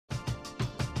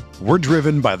We're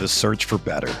driven by the search for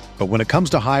better. But when it comes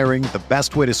to hiring, the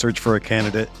best way to search for a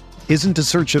candidate isn't to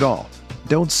search at all.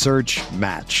 Don't search,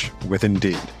 match with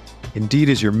Indeed. Indeed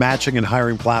is your matching and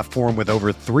hiring platform with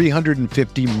over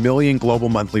 350 million global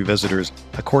monthly visitors,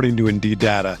 according to Indeed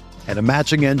data, and a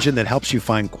matching engine that helps you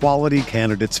find quality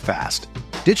candidates fast.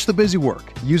 Ditch the busy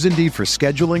work. Use Indeed for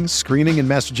scheduling, screening, and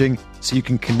messaging so you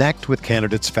can connect with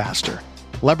candidates faster.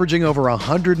 Leveraging over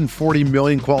 140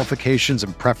 million qualifications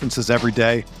and preferences every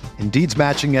day, Indeed's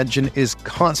matching engine is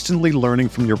constantly learning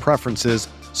from your preferences,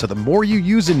 so the more you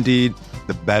use Indeed,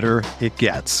 the better it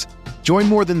gets. Join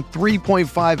more than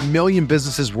 3.5 million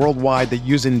businesses worldwide that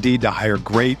use Indeed to hire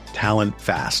great talent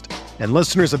fast. And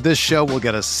listeners of this show will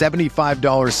get a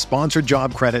 $75 sponsored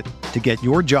job credit to get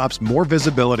your jobs more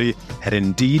visibility at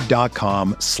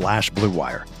Indeed.com/Blue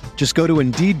Wire. Just go to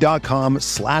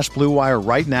Indeed.com/Blue Wire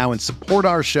right now and support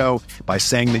our show by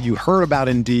saying that you heard about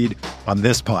Indeed on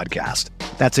this podcast.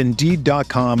 That's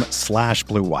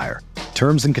Indeed.com/Blue Wire.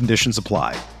 Terms and conditions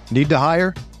apply. Need to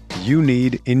hire? You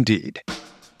need Indeed.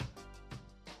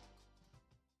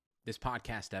 This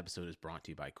podcast episode is brought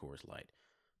to you by Coors Light.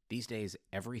 These days,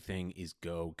 everything is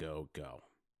go, go, go.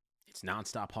 It's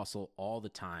nonstop hustle all the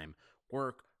time.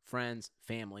 Work, friends,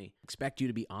 family, expect you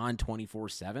to be on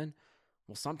 24/7.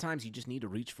 Well, sometimes you just need to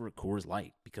reach for a Coors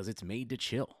Light because it's made to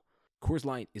chill. Coors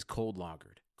Light is cold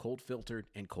lagered, cold filtered,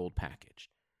 and cold packaged.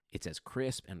 It's as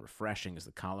crisp and refreshing as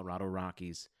the Colorado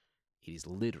Rockies. It is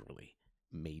literally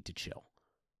made to chill.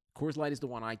 Coors Light is the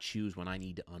one I choose when I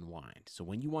need to unwind. So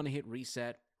when you want to hit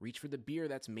reset, reach for the beer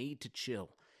that's made to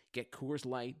chill. Get Coors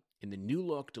Light in the new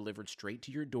look delivered straight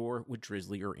to your door with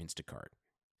Drizzly or Instacart.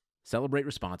 Celebrate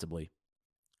responsibly.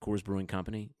 Coors Brewing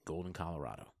Company, Golden,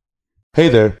 Colorado. Hey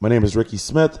there, my name is Ricky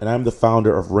Smith, and I'm the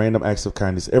founder of Random Acts of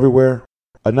Kindness Everywhere,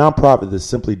 a nonprofit that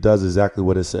simply does exactly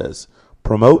what it says: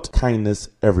 promote kindness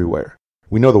everywhere.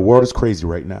 We know the world is crazy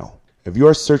right now. If you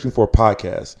are searching for a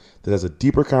podcast that has a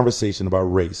deeper conversation about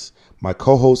race, my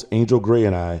co-host Angel Gray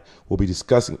and I will be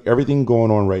discussing everything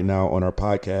going on right now on our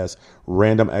podcast,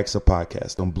 Random Acts of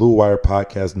Podcast, on Blue Wire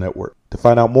Podcast Network. To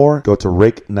find out more, go to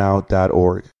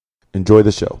rakenow.org. Enjoy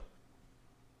the show.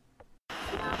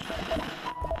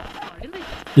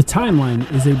 The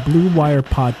Timeline is a Blue Wire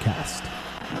podcast.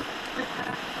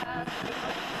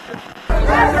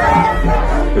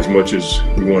 As much as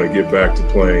we want to get back to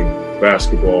playing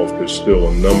basketball, there's still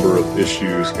a number of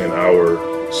issues in our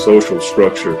social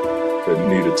structure that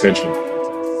need attention.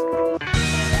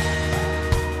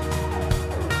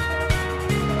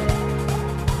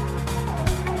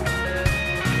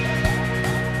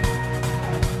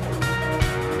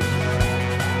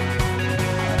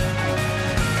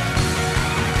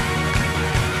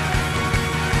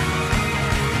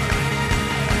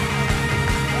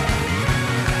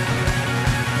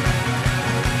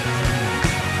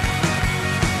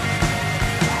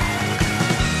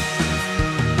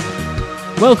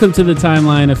 Welcome to the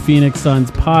Timeline, a Phoenix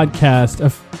Suns podcast, a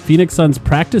Phoenix Suns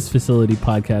practice facility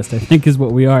podcast, I think is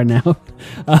what we are now.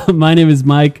 My name is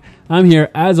Mike. I'm here,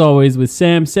 as always, with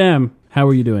Sam. Sam, how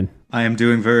are you doing? I am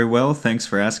doing very well. Thanks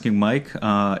for asking, Mike.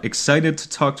 Excited to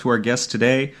talk to our guest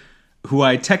today, who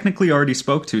I technically already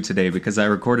spoke to today because I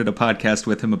recorded a podcast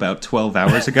with him about 12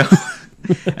 hours ago.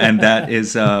 And that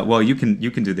is, well, you can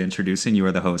do the introducing. You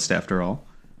are the host, after all.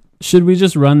 Should we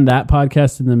just run that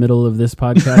podcast in the middle of this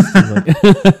podcast?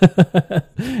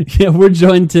 Yeah, we're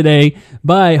joined today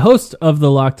by host of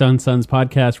the Locked On Suns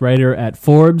podcast, writer at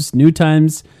Forbes, New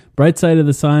Times, Bright Side of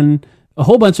the Sun, a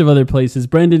whole bunch of other places.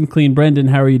 Brendan Clean. Brendan,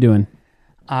 how are you doing?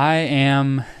 I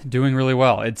am doing really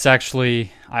well. It's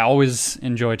actually, I always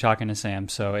enjoy talking to Sam,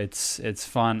 so it's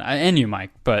fun. And you, Mike,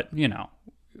 but you know,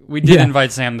 we did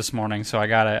invite Sam this morning, so I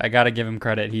gotta give him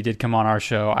credit. He did come on our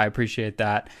show. I appreciate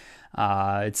that.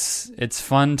 It's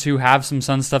fun to have some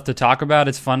Suns stuff to talk about.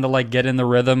 It's fun to like get in the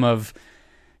rhythm of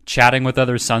chatting with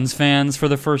other Suns fans for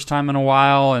the first time in a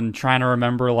while and trying to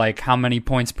remember like how many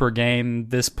points per game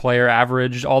this player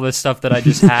averaged, all this stuff that I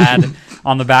just had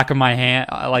on the back of my hand,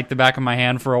 like the back of my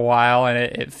hand for a while. And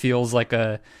it feels like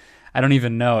I don't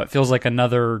even know. It feels like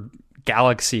another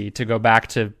galaxy to go back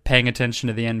to paying attention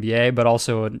to the NBA, but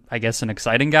also I guess an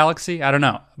exciting galaxy. I don't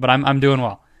know, but I'm doing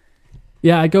well.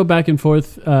 Yeah, I go back and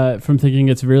forth from thinking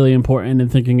it's really important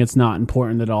and thinking it's not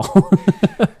important at all.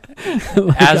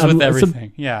 As with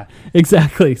everything, yeah.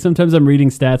 Exactly. Sometimes I'm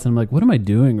reading stats and I'm like, what am I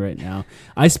doing right now?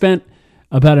 I spent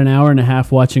about an hour and a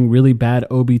half watching really bad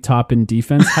Obi Toppin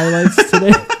defense highlights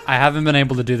today. I haven't been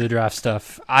able to do the draft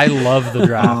stuff. I love the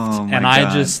draft. God.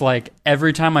 I just like,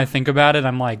 every time I think about it,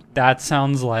 I'm like, that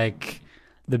sounds like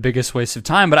the biggest waste of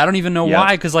time, but I don't even know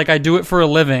why, because like I do it for a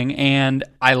living and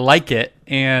I like it,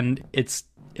 and it's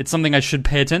it's something I should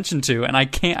pay attention to, and I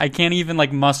can't even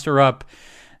like muster up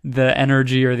the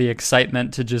energy or the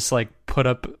excitement to just like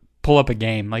pull up a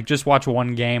game. Like just watch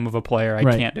one game of a player. I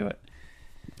can't do it.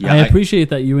 Yeah, I appreciate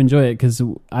that you enjoy it because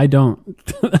I don't.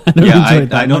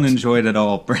 I don't enjoy it at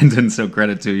all, Brendan. So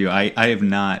credit to you. I have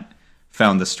not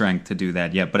found the strength to do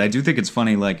that yet, but I do think it's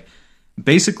funny. Like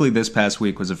basically, this past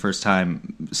week was the first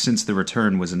time since the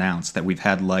return was announced that we've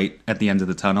had light at the end of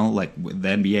the tunnel. Like the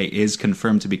NBA is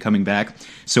confirmed to be coming back.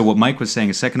 So what Mike was saying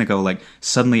a second ago, like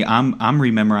suddenly I'm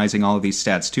rememorizing all of these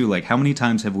stats too. Like how many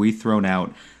times have we thrown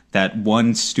out that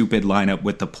one stupid lineup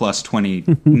with the plus 20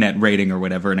 net rating or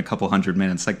whatever in a couple hundred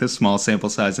minutes, like this small sample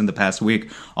size in the past week,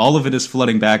 all of it is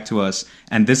flooding back to us.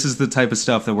 And this is the type of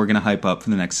stuff that we're going to hype up for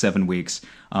the next 7 weeks.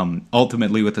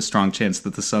 Ultimately with a strong chance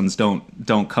that the Suns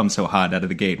don't come so hot out of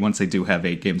the gate once they do have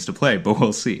 8 games to play, but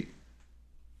we'll see.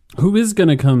 Who is going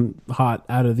to come hot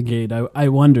out of the gate? I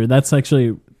wonder. That's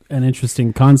actually an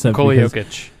interesting concept. Nikola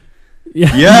Jokic.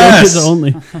 Yeah, yes.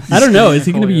 Only. I don't know. Is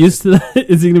he going to be used to that?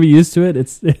 Is he going to be used to it?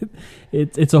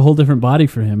 It's a whole different body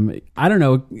for him. I don't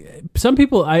know. Some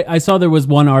people, I saw there was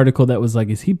one article that was like,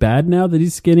 is he bad now that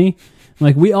he's skinny?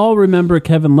 Like we all remember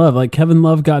Kevin Love. Like Kevin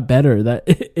Love got better.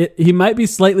 That he might be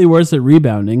slightly worse at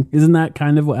rebounding. Isn't that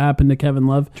kind of what happened to Kevin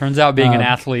Love? Turns out being an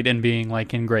athlete and being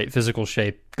like in great physical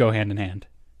shape go hand in hand.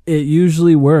 It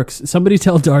usually works. Somebody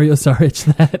tell Dario Saric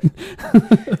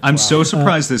that. I'm so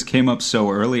surprised this came up so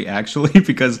early, actually,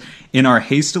 because in our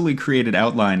hastily created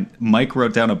outline, Mike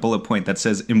wrote down a bullet point that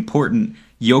says, important,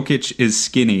 Jokic is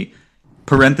skinny,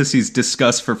 parentheses,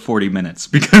 discuss for 40 minutes.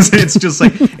 Because it's just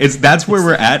like, that's where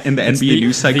we're at in the NBA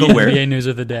news cycle. The NBA news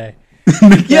of the day.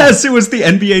 Yes, it was the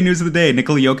NBA news of the day.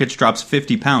 Nikola Jokic drops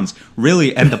 50 pounds.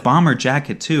 Really, and the bomber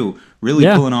jacket, too. Really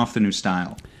pulling off the new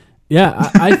style.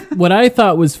 Yeah, I what I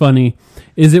thought was funny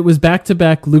is it was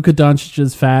back-to-back Luka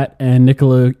Doncic's fat and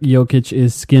Nikola Jokic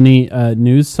is skinny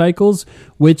news cycles,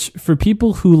 which for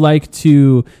people who like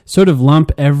to sort of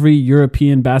lump every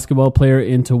European basketball player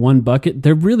into one bucket,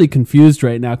 they're really confused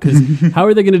right now because how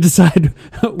are they going to decide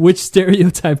which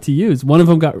stereotype to use? One of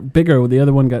them got bigger, the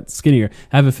other one got skinnier.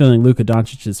 I have a feeling Luka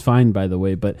Doncic is fine, by the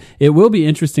way, but it will be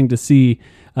interesting to see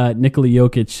Nikola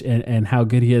Jokic and how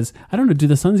good he is. I don't know, do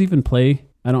the Suns even play?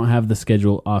 I don't have the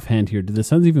schedule offhand here. Do the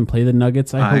Suns even play the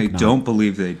Nuggets? I hope not. Don't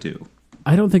believe they do.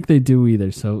 I don't think they do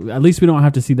either. So at least we don't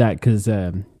have to see that because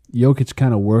Jokic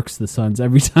kind of works the Suns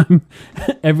every time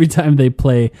they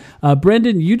play.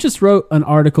 Brendan, you just wrote an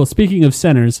article. Speaking of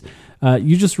centers,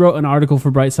 you just wrote an article for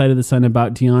Bright Side of the Sun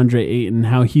about DeAndre Ayton,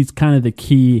 how he's kind of the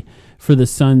key for the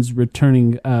Suns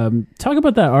returning. Talk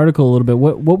about that article a little bit.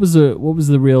 What was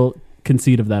the real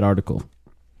conceit of that article?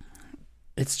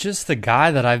 It's just the guy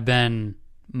that I've been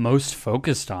most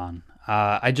focused on.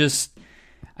 It's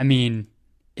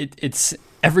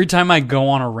every time I go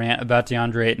on a rant about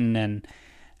DeAndre Ayton, and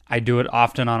I do it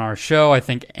often on our show, I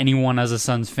think anyone as a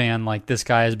Suns fan, like this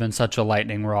guy has been such a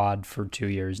lightning rod for 2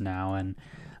 years now, and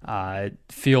it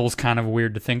feels kind of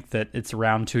weird to think that it's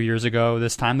around 2 years ago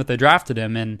this time that they drafted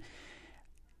him, and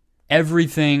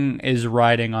everything is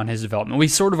riding on his development. We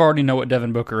sort of already know what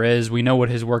Devin Booker is. We know what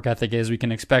his work ethic is. We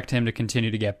can expect him to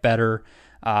continue to get better.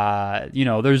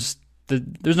 There's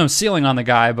no ceiling on the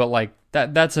guy, but like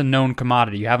that's a known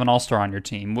commodity. You have an all-star on your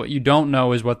team. What you don't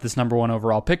know is what this number 1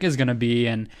 overall pick is going to be,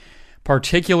 and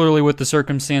particularly with the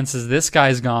circumstances this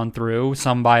guy's gone through,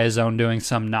 some by his own doing,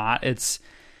 some not, it's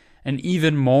an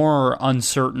even more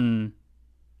uncertain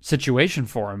situation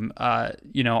for him.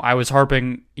 I was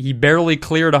harping, he barely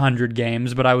cleared 100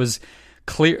 games, but I was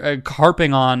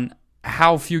harping on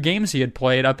how few games he had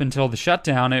played up until the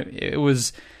shutdown.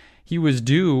 He was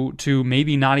due to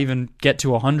maybe not even get to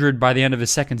 100 by the end of his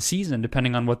second season,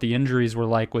 depending on what the injuries were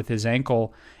like with his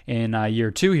ankle in year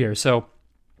 2 here. So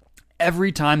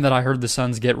every time that I heard the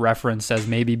Suns get referenced as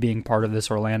maybe being part of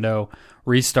this Orlando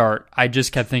restart, I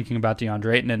just kept thinking about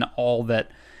DeAndre Ayton and all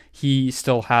that he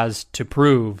still has to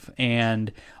prove.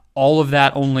 And all of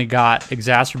that only got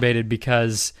exacerbated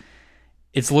because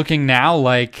it's looking now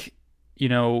like,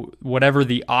 whatever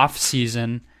the off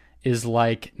season is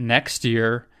like next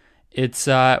year, it's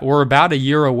we're about a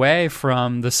year away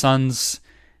from the Suns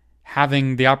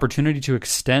having the opportunity to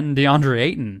extend DeAndre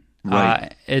Ayton.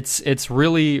 Right. It's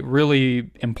really, really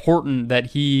important that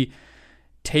he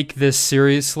take this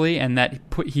seriously and that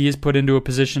he is put into a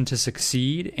position to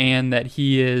succeed, and that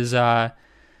he is, I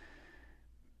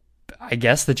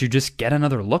guess that you just get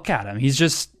another look at him. He's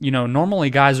just, normally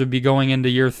guys would be going into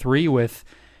year 3 with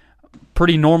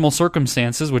pretty normal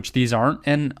circumstances, which these aren't,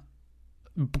 and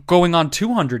going on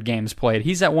 200 games played.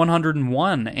 He's at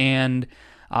 101, and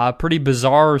pretty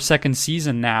bizarre second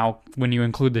season now when you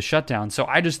include the shutdown. So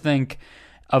I just think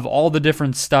of all the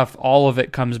different stuff, all of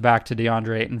it comes back to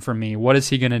DeAndre Ayton for me. What is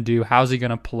he going to do? How's he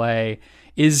going to play?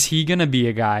 Is he going to be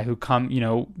a guy who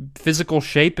physical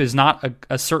shape is not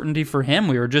a certainty for him.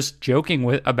 We were just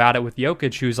joking about it with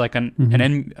Jokic, who's like an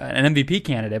MVP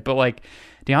candidate, but like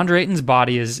DeAndre Ayton's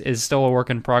body is still a work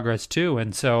in progress too.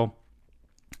 And so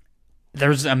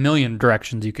there's a million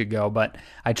directions you could go, but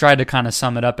I tried to kind of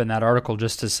sum it up in that article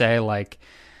just to say, like,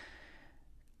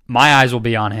 my eyes will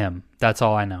be on him. That's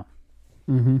all I know.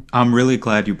 Mm-hmm. I'm really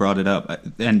glad you brought it up,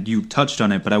 and you touched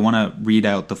on it, but I want to read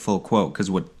out the full quote, because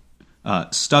what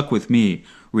stuck with me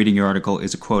reading your article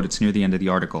is a quote. It's near the end of the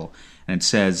article, and it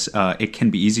says, it can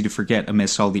be easy to forget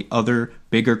amidst all the other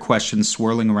bigger questions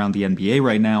swirling around the NBA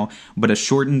right now, but a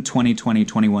shortened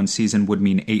 2020-21 season would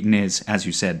mean Ayton is, as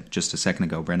you said just a second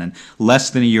ago, Brennan, less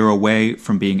than a year away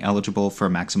from being eligible for a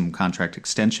maximum contract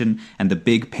extension and the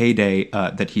big payday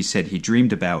that he said he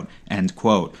dreamed about, end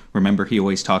quote. Remember, he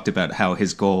always talked about how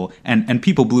his goal, and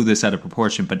people blew this out of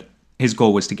proportion, but his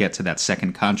goal was to get to that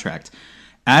second contract.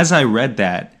 As I read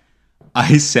that,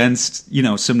 I sensed,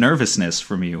 some nervousness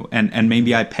from you, and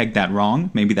maybe I pegged that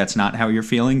wrong. Maybe that's not how you're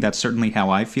feeling. That's certainly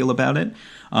how I feel about it.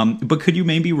 But could you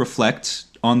maybe reflect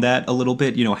on that a little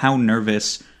bit? How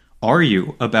nervous are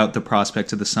you about the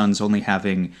prospect of the Suns only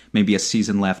having maybe a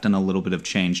season left and a little bit of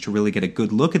change to really get a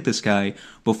good look at this guy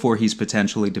before he's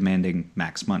potentially demanding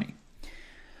max money?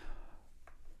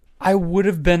 I would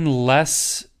have been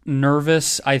less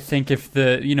nervous, I think, if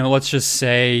let's just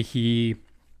say he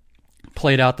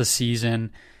played out the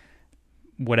season,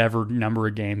 whatever number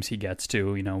of games he gets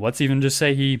to, let's even just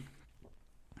say he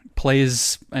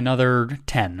plays another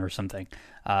 10 or something,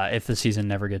 if the season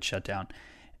never gets shut down.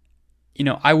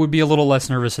 I would be a little less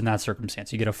nervous in that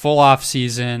circumstance. You get a full off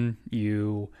season,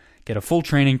 you get a full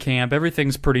training camp,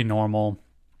 everything's pretty normal.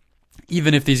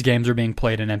 Even if these games are being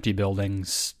played in empty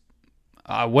buildings,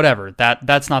 whatever,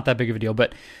 that's not that big of a deal.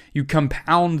 But you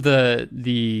compound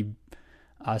the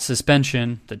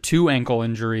suspension, the 2 ankle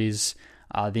injuries,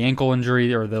 the ankle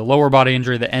injury or the lower body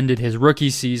injury that ended his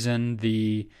rookie season,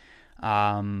 the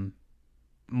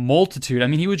multitude. I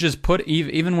mean, he was just put,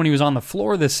 even when he was on the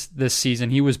floor this season,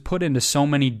 he was put into so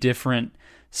many different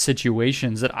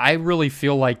situations that I really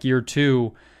feel like year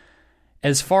 2,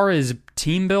 as far as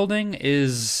team building,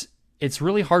 it's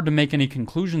really hard to make any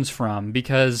conclusions from,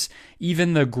 because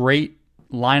even the great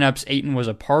lineups Ayton was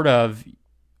a part of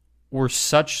were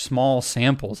such small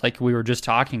samples. Like we were just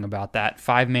talking about, that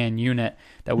 5-man unit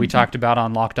that we talked about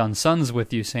on Locked On Suns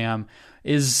with you, Sam,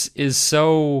 is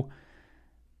so,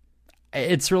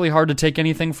 it's really hard to take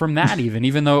anything from that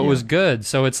even though it was good.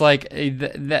 So it's like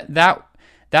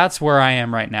that's where I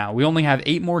am right now. We only have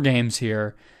 8 more games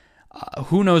here.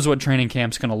 Who knows what training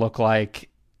camp's going to look like?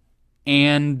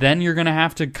 And then you're going to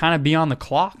have to kind of be on the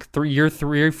clock. Year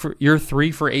three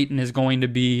for Ayton is going to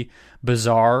be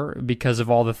bizarre because of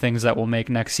all the things that will make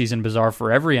next season bizarre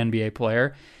for every NBA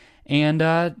player. And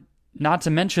not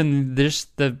to mention this,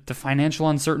 the financial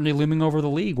uncertainty looming over the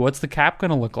league. What's the cap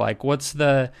going to look like? What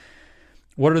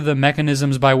are the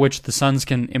mechanisms by which the Suns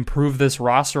can improve this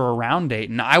roster around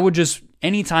Ayton? I would just,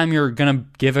 anytime you're going to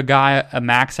give a guy a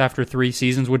max after 3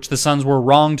 seasons, which the Suns were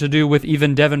wrong to do with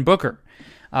even Devin Booker,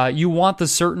 you want the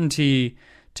certainty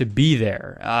to be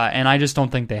there, and I just don't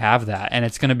think they have that, and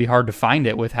it's going to be hard to find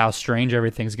it with how strange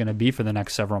everything's going to be for the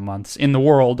next several months in the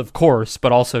world, of course,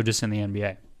 but also just in the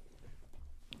NBA.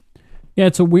 Yeah,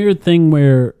 it's a weird thing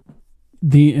where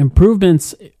the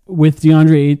improvements with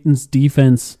DeAndre Ayton's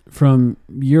defense from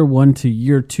year 1 to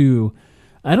year 2,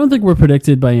 I don't think were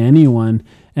predicted by anyone,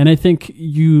 and I think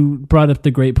you brought up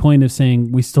the great point of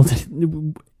saying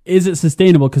is it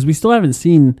sustainable, because we still haven't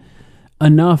seen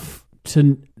enough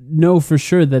to know for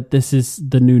sure that this is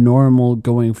the new normal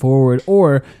going forward,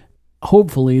 or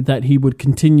hopefully that he would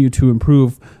continue to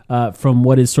improve from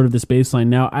what is sort of this baseline.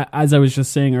 Now, as I was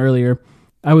just saying earlier,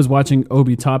 I was watching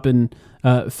Obi Toppin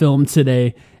film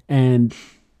today, and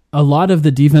a lot of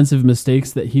the defensive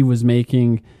mistakes that he was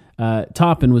making,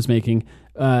 Toppin was making,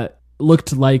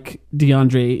 looked like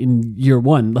DeAndre in year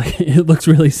 1. Like, it looks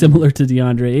really similar to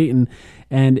DeAndre Ayton.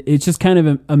 And it's just kind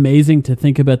of amazing to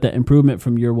think about that improvement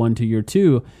from year 1 to year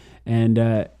 2.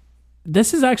 And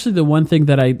this is actually the one thing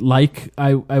that I like.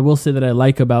 I will say that I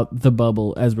like about the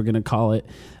bubble, as we're going to call it.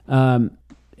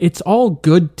 It's all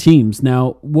good teams.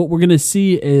 Now, what we're going to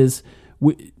see is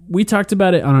we talked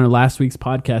about it on our last week's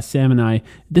podcast, Sam and I.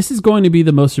 This is going to be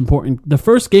the most important. The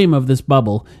first game of this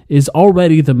bubble is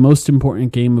already the most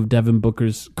important game of Devin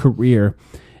Booker's career.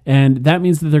 And that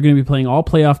means that they're going to be playing all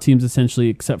playoff teams essentially,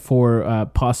 except for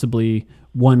possibly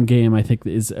one game, I think,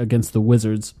 is against the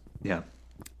Wizards. Yeah.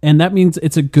 And that means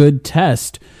it's a good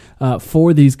test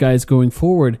for these guys going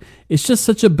forward. It's just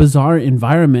such a bizarre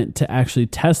environment to actually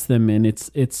test them in.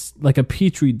 It's like a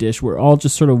petri dish. We're all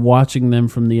just sort of watching them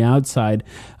from the outside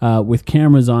with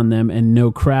cameras on them and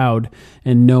no crowd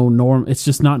and no norm. It's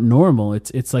just not normal.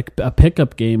 It's like a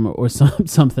pickup game or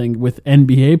something with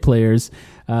NBA players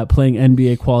playing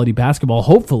NBA quality basketball,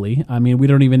 hopefully. I mean, we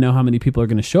don't even know how many people are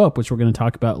going to show up, which we're going to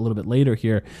talk about a little bit later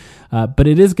here. But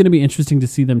it is going to be interesting to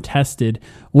see them tested.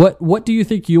 What do you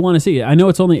think you want to see? I know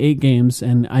it's only 8 games,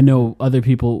 and I know other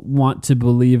people want to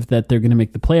believe that they're going to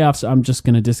make the playoffs. I'm just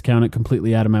going to discount it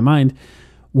completely out of my mind.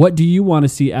 What do you want to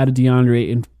see out of DeAndre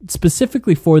Ayton,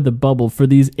 specifically for the bubble, for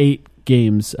these 8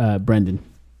 games, Brendan?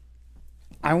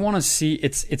 I want to see,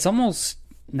 it's almost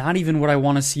not even what I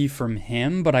want to see from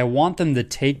him, but I want them to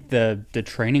take the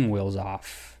training wheels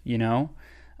off, you know?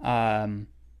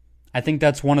 I think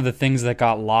that's one of the things that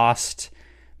got lost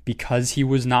because he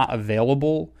was not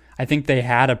available. I think they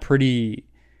had a pretty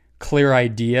clear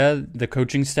idea, the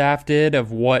coaching staff did,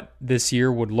 of what this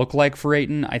year would look like for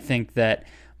Ayton. I think that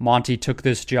Monty took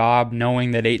this job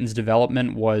knowing that Ayton's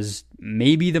development was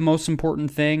maybe the most important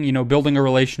thing. You know, building a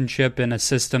relationship in a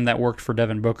system that worked for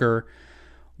Devin Booker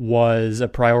was a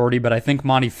priority, but I think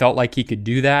Monty felt like he could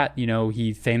do that. You know,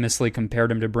 he famously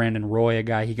compared him to Brandon Roy, a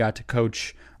guy he got to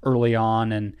coach early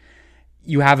on, and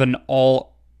you have an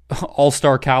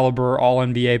all-star caliber,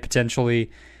 all-NBA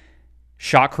potentially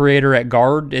shot creator at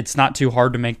guard. It's not too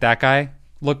hard to make that guy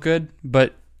look good,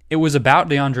 but it was about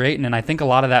DeAndre Ayton, and I think a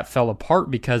lot of that fell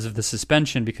apart because of the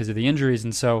suspension, because of the injuries,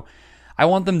 and so I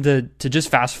want them to just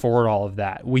fast forward all of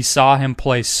that. We saw him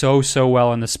play so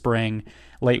well in the spring,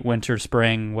 late winter,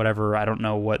 spring, whatever. I don't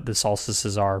know what the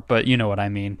solstices are, but you know what I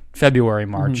mean. February,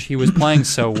 March. He was playing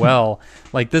so well.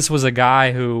 Like, this was a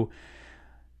guy who,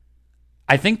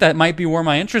 I think that might be where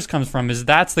my interest comes from, is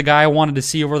that's the guy I wanted to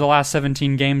see over the last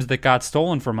 17 games that got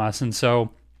stolen from us. And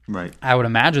so right, I would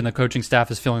imagine the coaching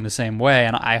staff is feeling the same way.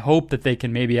 And I hope that they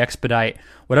can maybe expedite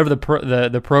whatever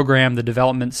the program, the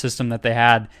development system that they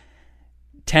had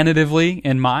tentatively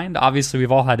in mind. Obviously,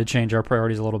 we've all had to change our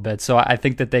priorities a little bit, so I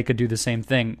think that they could do the same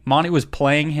thing. Monty was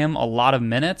playing him a lot of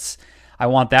minutes. I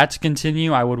want that to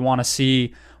continue. I would want to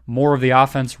see more of the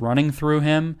offense running through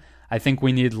him. I think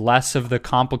we need less of the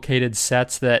complicated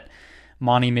sets that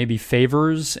Monty maybe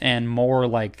favors, and more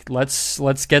like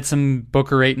let's get some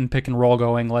Booker Ayton pick and roll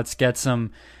going. Let's get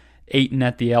some Ayton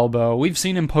at the elbow. We've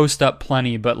seen him post up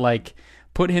plenty, but like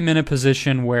put him in a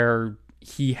position where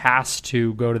he has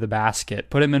to go to the basket.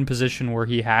 Put him in a position where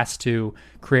he has to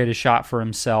create a shot for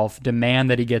himself, demand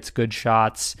that he gets good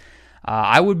shots.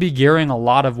 I would be gearing a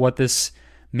lot of what this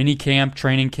mini camp,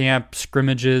 training camp,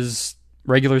 scrimmages,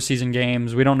 regular season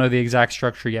games, we don't know the exact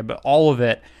structure yet, but all of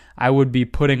it, I would be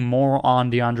putting more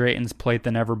on DeAndre Ayton's plate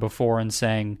than ever before and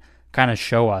saying, kind of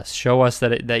show us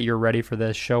that you're ready for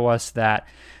this. Show us that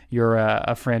you're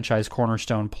a franchise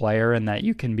cornerstone player and that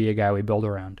you can be a guy we build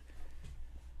around.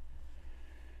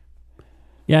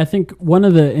 Yeah, I think one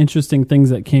of the interesting things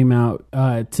that came out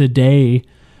today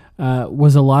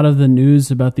was a lot of the news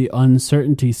about the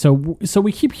uncertainty. So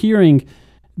we keep hearing,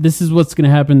 this is what's going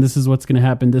to happen, this is what's going to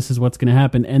happen, this is what's going to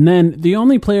happen. And then the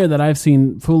only player that I've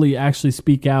seen fully actually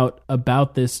speak out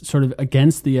about this, sort of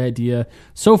against the idea,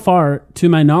 so far, to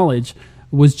my knowledge,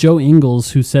 was Joe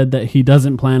Ingles, who said that he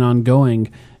doesn't plan on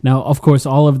going. Now, of course,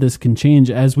 all of this can change,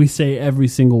 as we say every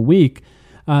single week.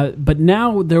 But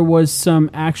now there was some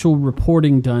actual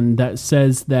reporting done that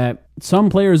says that some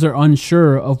players are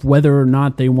unsure of whether or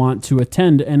not they want to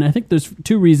attend. And I think there's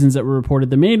 2 reasons that were reported.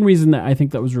 The main reason that I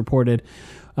think that was reported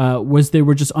was they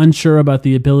were just unsure about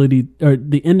the ability or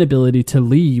the inability to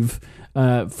leave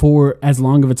for as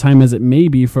long of a time as it may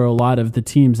be for a lot of the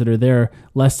teams that are there.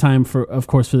 Less time, for, of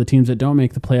course, for the teams that don't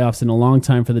make the playoffs, and a long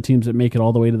time for the teams that make it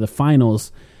all the way to the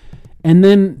finals. And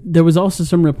then there was also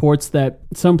some reports that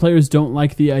some players don't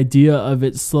like the idea of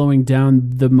it slowing down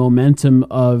the momentum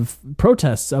of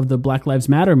protests of the Black Lives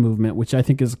Matter movement, which I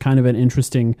think is kind of an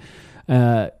interesting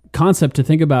concept to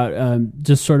think about,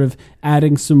 just sort of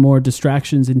adding some more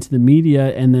distractions into the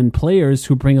media, and then players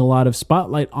who bring a lot of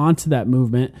spotlight onto that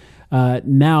movement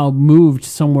now moved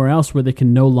somewhere else where they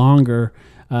can no longer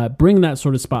bring that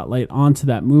sort of spotlight onto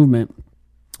that movement.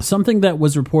 Something that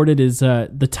was reported is the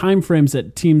timeframes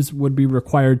that teams would be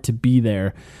required to be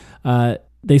there.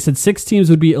 They said 6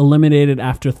 teams would be eliminated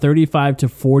after 35 to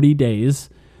 40 days.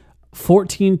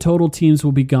 14 total teams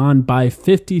will be gone by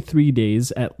 53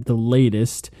 days at the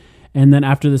latest. And then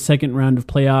after the second round of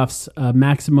playoffs, a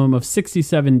maximum of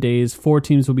 67 days, 4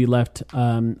 teams will be left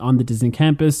on the Disney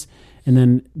campus. And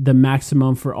then the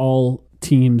maximum for all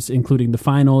teams, including the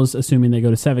finals, assuming they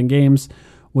go to 7 games,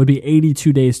 would be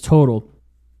 82 days total.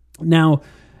 Now,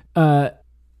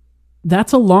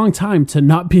 that's a long time to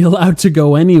not be allowed to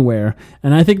go anywhere.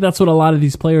 And I think that's what a lot of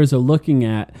these players are looking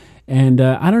at. And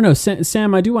I don't know,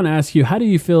 Sam, I do want to ask you, how do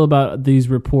you feel about these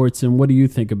reports and what do you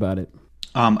think about it?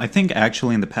 I think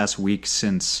actually in the past week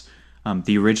since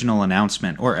the original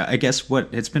announcement, or I guess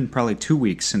it's been probably 2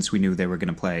 weeks since we knew they were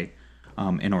going to play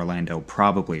in Orlando,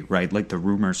 probably, right? Like the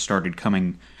rumors started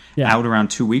coming out around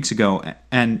 2 weeks ago.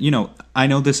 And, I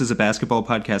know this is a basketball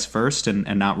podcast first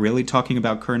and not really talking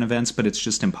about current events, but it's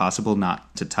just impossible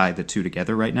not to tie the two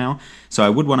together right now. So I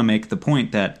would want to make the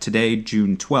point that today,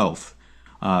 June 12th,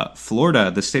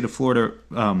 Florida, the state of Florida,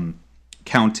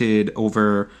 counted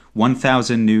over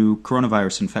 1,000 new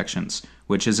coronavirus infections,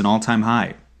 which is an all-time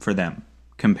high for them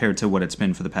compared to what it's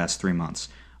been for the past 3 months.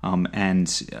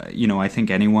 I think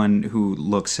anyone who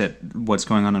looks at what's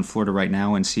going on in Florida right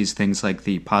now and sees things like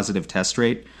the positive test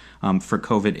rate for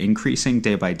COVID increasing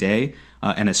day by day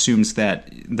and assumes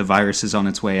that the virus is on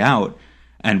its way out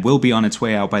and will be on its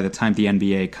way out by the time the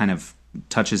NBA kind of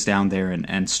touches down there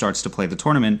and starts to play the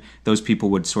tournament, those people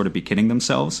would sort of be kidding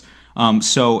themselves.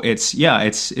 So it's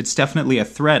definitely a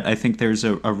threat. I think there's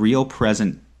a real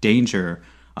present danger,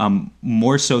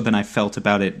 more so than I felt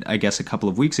about it, I guess, a couple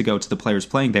of weeks ago to the players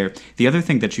playing there. The other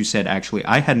thing that you said, actually,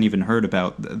 I hadn't even heard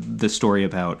about the story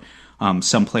about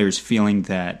some players feeling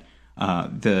that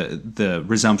the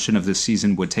resumption of the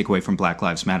season would take away from Black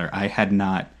Lives Matter. I had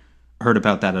not heard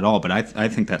about that at all, but I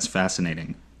think that's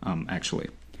fascinating, actually.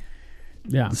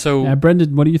 Yeah. So,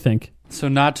 Brendan, what do you think? So,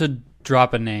 not to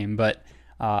drop a name, but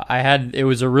it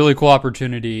was a really cool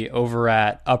opportunity over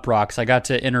at Uproxx. I got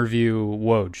to interview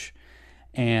Woj,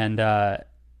 and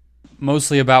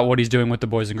mostly about what he's doing with the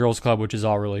Boys and Girls Club, which is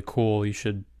all really cool. You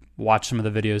should watch some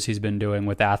of the videos he's been doing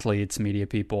with athletes, media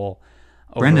people.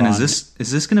 Brendan, is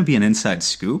this going to be an inside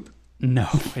scoop? No,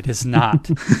 it is not.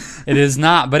 It is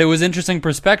not. But it was interesting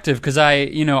perspective because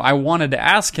I wanted to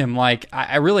ask him,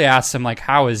 I really asked him,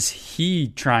 how is he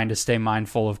trying to stay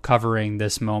mindful of covering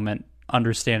this moment,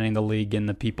 understanding the league and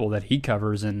the people that he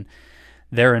covers and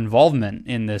their involvement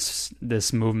in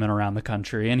this movement around the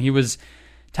country. And he was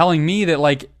telling me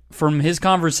that, from his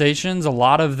conversations, a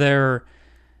lot of the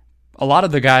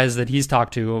guys that he's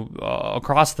talked to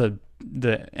across the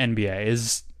NBA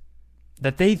is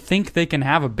that they think they can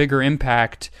have a bigger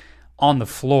impact on the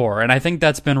floor. And I think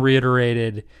that's been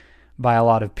reiterated by a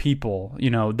lot of people.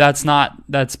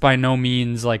 That's by no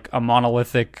means a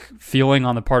monolithic feeling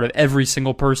on the part of every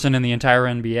single person in the entire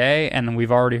NBA. And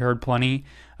we've already heard plenty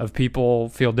of people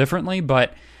feel differently,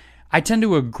 but I tend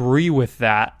to agree with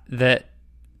that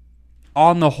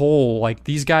on the whole,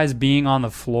 these guys being on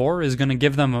the floor is going to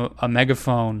give them a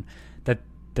megaphone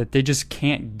that they just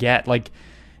can't get.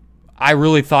 I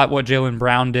really thought what Jaylen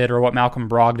Brown did or what Malcolm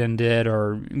Brogdon did,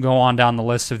 or go on down the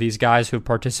list of these guys who have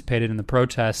participated in the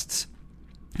protests.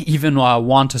 Even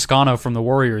Juan Toscano from the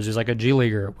Warriors, who's a G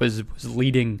Leaguer, was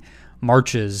leading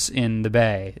marches in the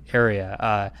Bay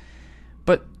Area.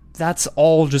 But that's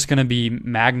all just going to be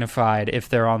magnified if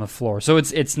they're on the floor. So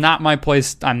it's not my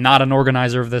place. I'm not an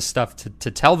organizer of this stuff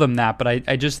to tell them that, but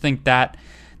I just think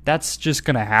that's just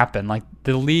going to happen.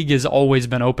 The league has always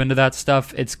been open to that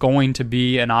stuff. It's going to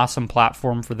be an awesome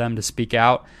platform for them to speak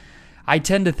out. I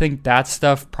tend to think that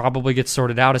stuff probably gets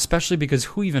sorted out, especially because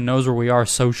who even knows where we are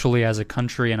socially as a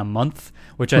country in a month,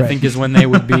 which I think is when they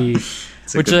would be,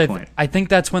 I think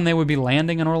that's when they would be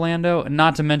landing in Orlando,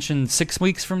 not to mention 6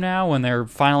 weeks from now when they're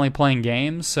finally playing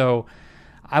games. So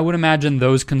I would imagine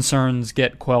those concerns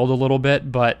get quelled a little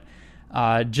bit, but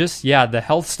the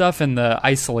health stuff and the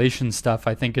isolation stuff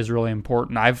I think is really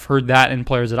important. I've heard that in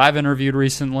players that I've interviewed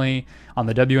recently on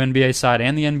the WNBA side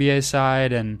and the NBA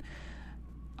side, and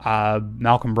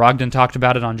Malcolm Brogdon talked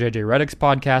about it on JJ Redick's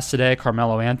podcast today.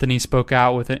 Carmelo Anthony spoke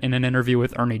out in an interview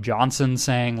with Ernie Johnson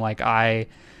saying, I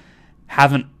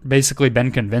haven't basically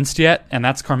been convinced yet, and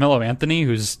that's Carmelo Anthony,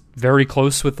 who's very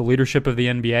close with the leadership of the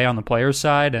NBA on the players'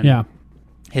 side, and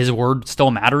his word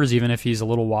still matters even if he's a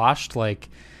little washed.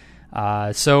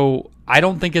 So I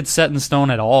don't think it's set in stone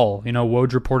at all.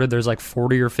 Woj reported there's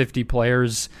 40 or 50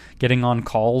 players getting on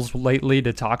calls lately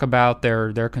to talk about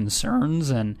their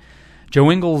concerns, and Joe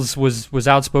Ingles was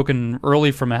outspoken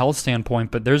early from a health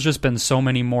standpoint, but there's just been so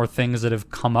many more things that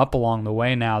have come up along the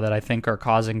way now that I think are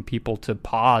causing people to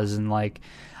pause. And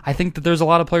I think that there's a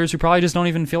lot of players who probably just don't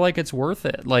even feel like it's worth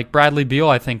it. Bradley Beal,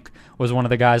 I think, was one of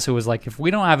the guys who was if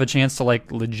we don't have a chance to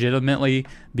legitimately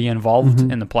be involved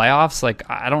in the playoffs,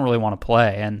 I don't really want to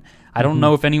play. And I don't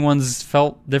know if anyone's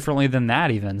felt differently than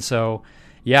that even. So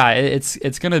yeah,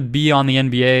 it's going to be on the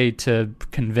NBA to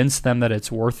convince them that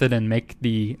it's worth it and make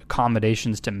the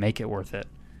accommodations to make it worth it.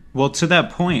 Well, to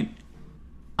that point,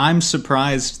 I'm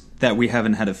surprised that we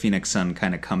haven't had a Phoenix Sun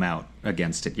kind of come out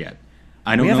against it yet.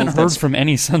 I don't we know haven't if heard that's from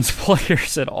any Suns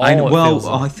players at all.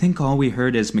 I think all we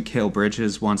heard is Mikal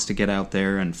Bridges wants to get out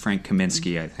there, and Frank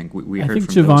Kaminsky. I think we heard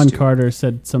from Javon those two. Carter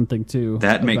said something too.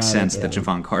 That makes sense that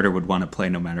Javon Carter would want to play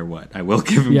no matter what. I will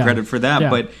give him credit for that. Yeah.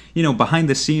 But, behind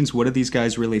the scenes, what are these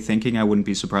guys really thinking? I wouldn't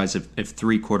be surprised if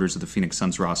 3/4 of the Phoenix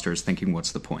Suns roster is thinking,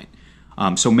 what's the point?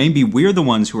 So maybe we're the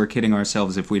ones who are kidding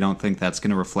ourselves if we don't think that's going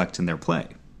to reflect in their play.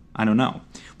 I don't know.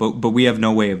 But we have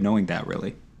no way of knowing that,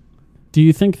 really. Do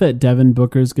you think that Devin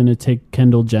Booker's going to take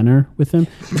Kendall Jenner with him?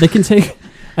 They can take...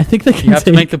 I think they can You have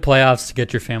to make the playoffs to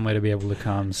get your family to be able to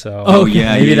come. So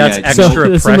maybe that's extra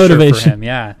pressure motivation for him.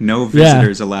 Yeah, no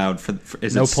visitors allowed for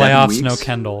is no it 7 playoffs, weeks? no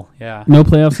Kendall. Yeah, no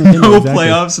playoffs, no Kendall. No exactly.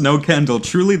 playoffs, no Kendall.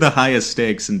 Truly the highest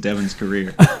stakes in Devin's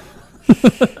career.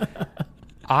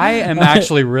 I am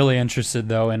actually really interested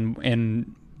though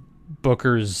in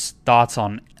Booker's thoughts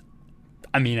on.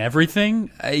 I mean, everything.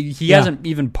 He hasn't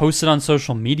even posted on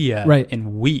social media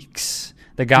in weeks.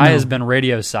 The guy has been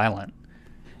radio silent.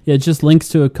 Yeah, just links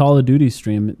to a Call of Duty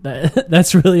stream.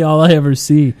 That's really all I ever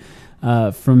see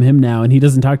from him now. And he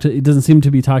doesn't seem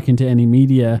to be talking to any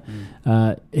media.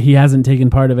 He hasn't taken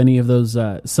part of any of those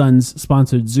Suns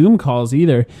sponsored Zoom calls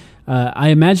either. I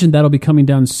imagine that'll be coming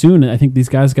down soon. I think these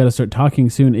guys got to start talking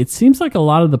soon. It seems like a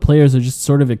lot of the players are just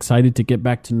sort of excited to get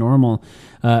back to normal,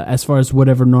 as far as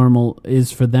whatever normal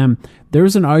is for them.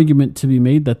 There's an argument to be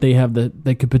made that they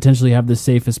could potentially have the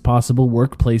safest possible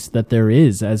workplace that there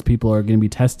is, as people are going to be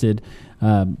tested,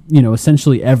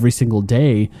 essentially every single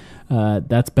day.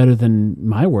 That's better than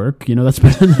my work. That's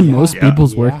better than most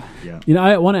people's work. Yeah.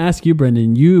 I want to ask you,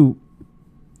 Brendan. You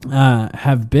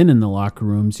have been in the locker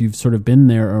rooms. You've sort of been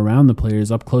there around the players,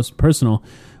 up close and personal.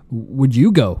 Would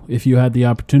you go if you had the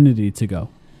opportunity to go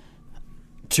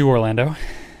to Orlando?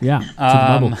 Yeah, to the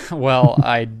bubble. Well,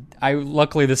 I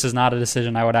luckily this is not a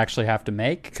decision I would actually have to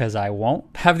make because I won't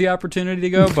have the opportunity to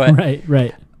go. But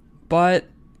right. But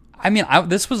I mean,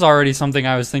 this was already something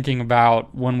I was thinking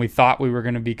about when we thought we were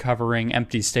going to be covering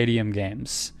empty stadium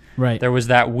games. Right. There was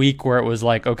that week where it was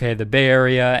like, okay, the Bay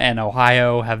Area and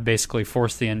Ohio have basically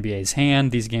forced the NBA's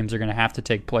hand. These games are going to have to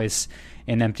take place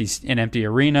in empty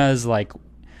arenas. Like,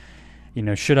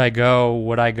 should I go?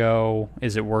 Would I go?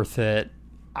 Is it worth it?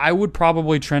 I would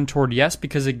probably trend toward yes,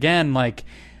 because again, like,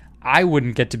 I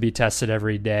wouldn't get to be tested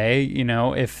every day,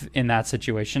 if in that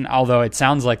situation. Although it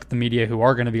sounds like the media who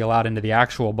are going to be allowed into the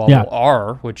actual bubble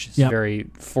are, which is very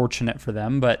fortunate for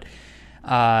them. But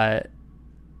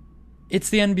it's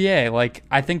the NBA. Like,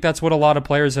 I think that's what a lot of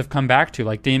players have come back to.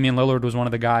 Like, Damian Lillard was one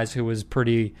of the guys who was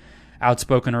pretty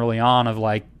outspoken early on of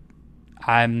like,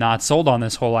 I'm not sold on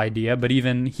this whole idea. But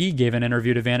even he gave an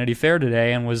interview to Vanity Fair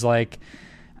today and was like,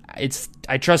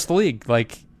 I trust the league.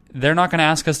 Like, they're not going to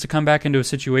ask us to come back into a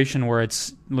situation where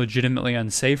it's legitimately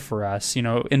unsafe for us.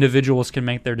 Individuals can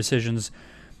make their decisions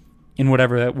in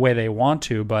whatever way they want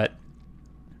to, but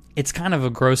it's kind of a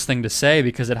gross thing to say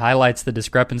because it highlights the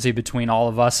discrepancy between all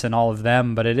of us and all of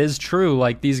them. But it is true.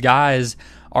 Like, these guys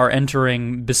are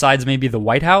entering, besides maybe the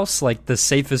White House, like the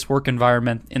safest work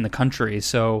environment in the country.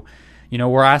 So,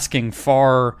 we're asking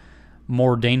far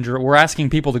more danger. We're asking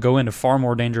people to go into far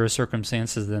more dangerous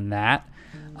circumstances than that.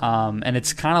 And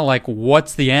it's kind of like,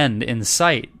 what's the end in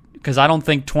sight? Because I don't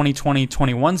think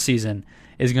 2020-21 season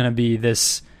is going to be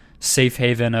this safe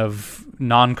haven of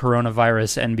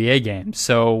non-coronavirus NBA games.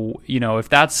 So, if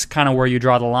that's kind of where you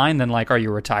draw the line, then like, are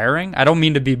you retiring? I don't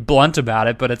mean to be blunt about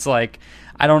it, but it's like,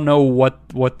 I don't know what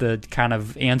the kind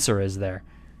of answer is there.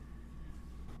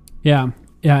 Yeah,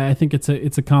 I think it's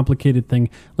a complicated thing.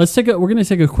 We're going to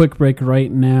take a quick break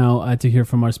right now to hear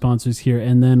from our sponsors here,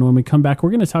 and then when we come back,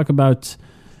 we're going to talk about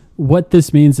what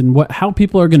this means and how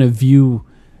people are going to view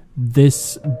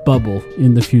this bubble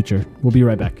in the future. We'll be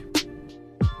right back.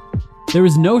 There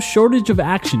is no shortage of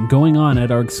action going on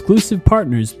at our exclusive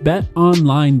partners,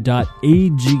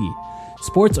 BetOnline.ag.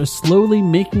 Sports are slowly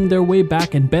making their way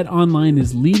back, and BetOnline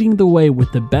is leading the way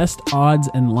with the best odds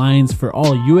and lines for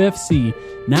all UFC,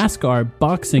 NASCAR,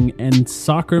 boxing, and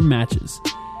soccer matches.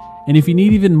 And if you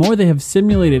need even more, they have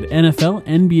simulated NFL,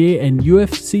 NBA, and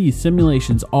UFC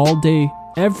simulations all day,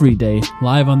 every day,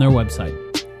 live on their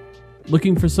website.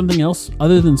 Looking for something else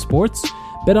other than sports?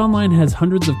 BetOnline has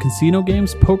hundreds of casino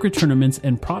games, poker tournaments,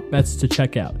 and prop bets to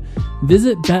check out.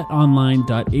 Visit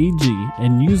betonline.ag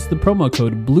and use the promo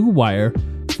code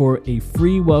BLUEWIRE for a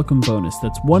free welcome bonus.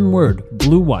 That's one word,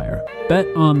 BLUEWIRE.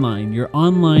 BetOnline, your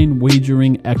online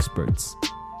wagering experts.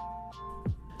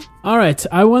 All right,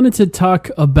 I wanted to talk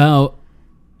about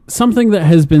something that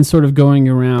has been sort of going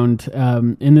around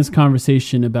in this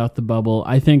conversation about the bubble.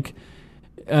 I think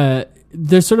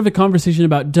there's sort of a conversation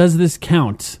about, does this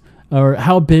count? or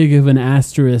how big of an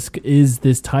asterisk is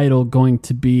this title going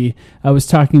to be? I was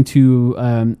talking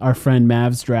to our friend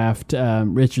Mavs Draft,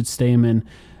 Richard Stamen,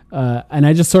 and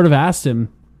I just sort of asked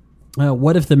him,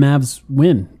 what if the Mavs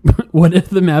win? What if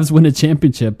the Mavs win a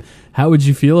championship? How would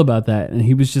you feel about that? And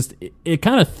he was just, it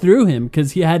kind of threw him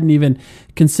because he hadn't even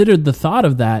considered the thought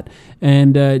of that.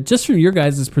 And just from your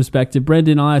guys' perspective,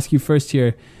 Brendan, I'll ask you first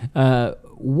here.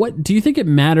 What do you think it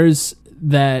matters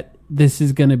that this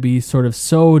is going to be sort of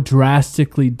so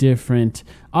drastically different?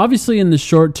 Obviously, in the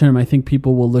short term, I think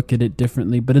people will look at it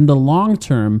differently. But in the long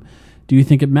term, do you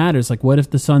think it matters? Like, what if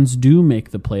the Suns do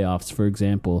make the playoffs, for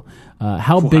example?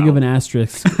 How big of an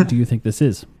asterisk do you think this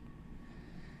is?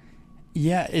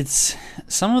 Yeah, it's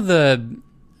some of the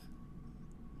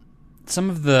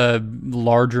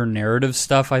larger narrative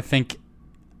stuff I think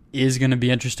is going to be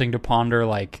interesting to ponder.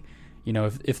 Like, you know,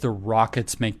 if the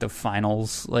Rockets make the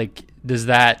finals, like, does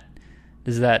that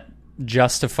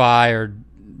justify or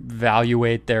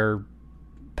evaluate their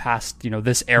past, you know,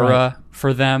 this era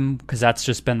for them, because that's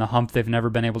just been the hump they've never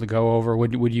been able to go over?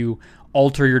 Would you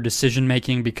alter your decision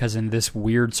making because in this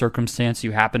weird circumstance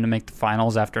you happen to make the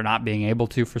finals after not being able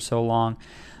to for so long?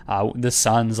 The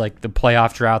Suns, like the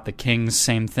playoff drought, the Kings,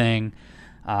 same thing.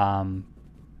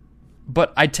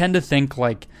 But I tend to think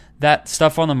like that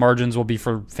stuff on the margins will be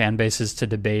for fan bases to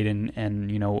debate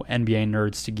and you know, NBA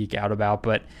nerds to geek out about.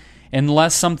 But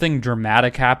unless something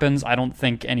dramatic happens, I don't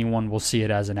think anyone will see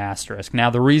it as an asterisk. Now,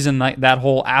 the reason that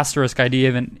whole asterisk idea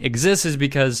even exists is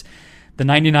because the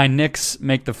 99 Knicks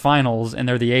make the finals, and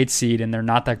they're the 8th seed, and they're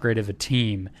not that great of a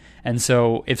team. And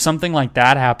so if something like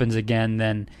that happens again,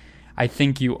 then I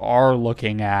think you are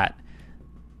looking at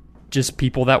just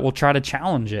people that will try to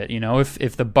challenge it. You know,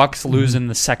 if the Bucks lose in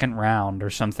the second round or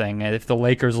something, if the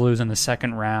Lakers lose in the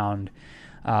second round,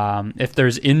 if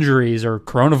there's injuries or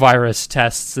coronavirus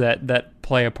tests that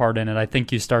play a part in it, I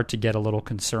think you start to get a little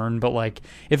concerned. But like,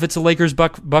 if it's a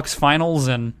Lakers-Bucks finals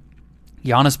and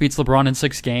Giannis beats LeBron in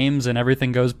 6 games and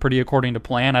everything goes pretty according to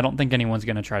plan, I don't think anyone's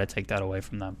going to try to take that away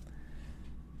from them.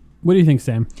 What do you think,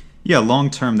 Sam? Yeah, long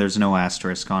term, there's no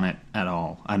asterisk on it at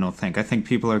all, I don't think. I think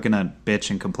people are going to bitch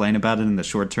and complain about it in the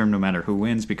short term no matter who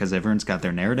wins, because everyone's got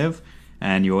their narrative,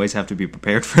 and you always have to be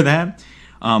prepared for that.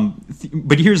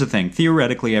 But here's the thing.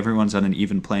 Theoretically, everyone's on an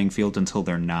even playing field until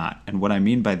they're not. And what I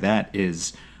mean by that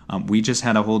is we just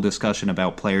had a whole discussion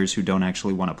about players who don't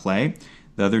actually want to play.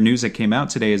 The other news that came out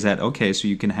today is that, okay, so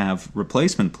you can have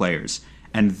replacement players.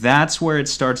 And that's where it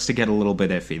starts to get a little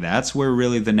bit iffy. That's where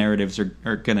really the narratives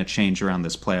are going to change around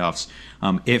this playoffs,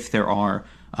 if there are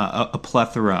a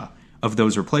plethora of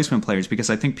those replacement players. Because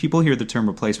I think people hear the term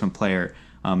replacement player,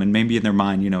 and maybe in their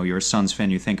mind, you know, you're a Suns fan,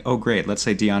 you think, oh, great, let's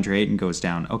say DeAndre Ayton goes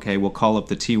down. Okay, we'll call up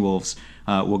the T-Wolves.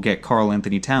 We'll get Karl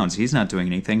Anthony Towns. He's not doing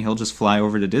anything. He'll just fly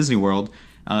over to Disney World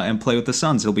and play with the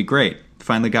Suns. It'll be great.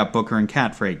 Finally got Booker and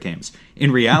Cat for 8 games.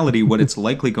 In reality, what it's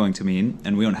likely going to mean,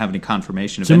 and we don't have any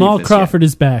confirmation of any of this Jamal Crawford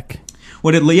is back.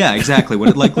 Yeah, exactly. What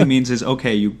it likely means is,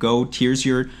 okay, you go, here's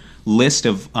your list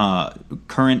of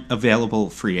current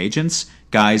available free agents,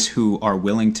 guys who are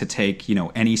willing to take, you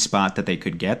know, any spot that they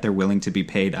could get. They're willing to be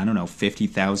paid, I don't know, $50,000,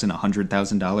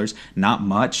 $100,000, not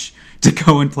much, to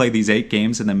go and play these 8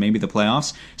 games and then maybe the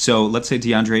playoffs. So let's say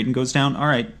DeAndre Ayton goes down. All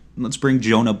right, let's bring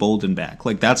Jonah Bolden back.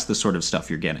 Like, that's the sort of stuff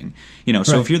you're getting. You know,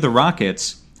 so if you're the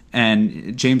Rockets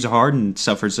and James Harden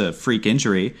suffers a freak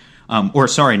injury,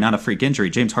 not a freak injury,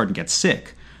 James Harden gets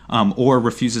sick, or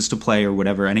refuses to play or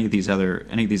whatever, any of these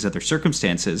other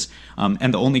circumstances,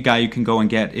 and the only guy you can go and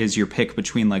get is your pick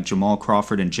between like Jamal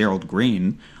Crawford and Gerald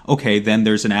Green, okay, then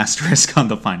there's an asterisk on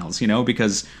the finals, you know,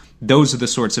 because those are the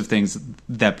sorts of things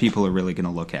that people are really going to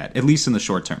look at least in the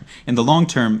short term. In the long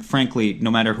term, frankly,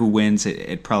 no matter who wins,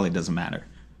 it probably doesn't matter.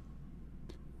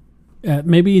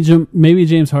 Maybe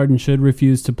James Harden should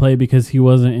refuse to play because he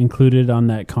wasn't included on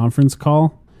that conference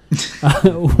call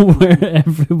where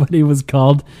everybody was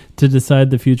called to decide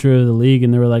the future of the league,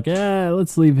 and they were like,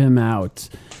 let's leave him out.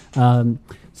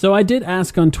 So I did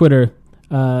ask on Twitter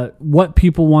what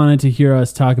people wanted to hear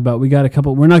us talk about. We got a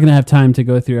couple. We're not going to have time to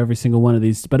go through every single one of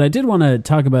these, but I did want to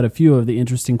talk about a few of the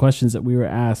interesting questions that we were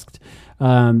asked.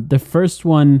 The first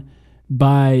one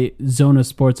by Zona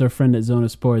Sports, our friend at Zona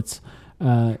Sports.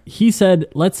 He said,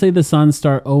 let's say the Suns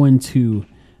start 0-2.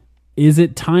 Is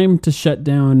it time to shut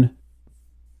down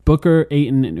Booker,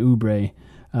 Ayton, and Oubre?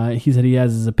 He said he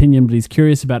has his opinion, but he's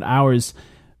curious about ours.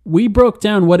 We broke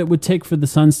down what it would take for the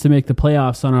Suns to make the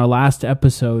playoffs on our last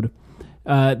episode.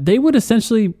 They would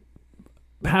essentially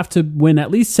have to win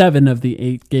at least 7 of the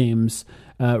 8 games,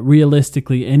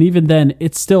 realistically. And even then,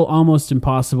 it's still almost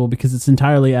impossible because it's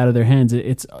entirely out of their hands.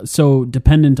 It's so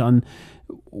dependent on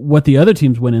what the other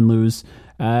teams win and lose.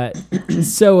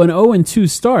 So an 0-2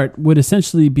 start would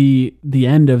essentially be the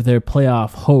end of their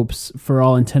playoff hopes for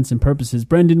all intents and purposes.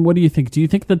 Brendan, what do you think? Do you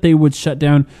think that they would shut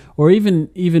down, or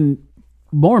even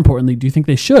more importantly, do you think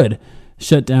they should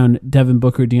shut down Devin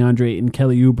Booker, DeAndre Ayton,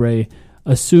 Kelly Oubre,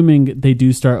 assuming they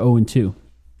do start 0-2?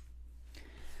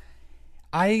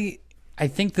 I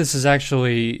think this is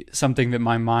actually something that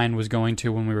my mind was going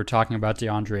to when we were talking about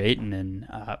DeAndre Ayton and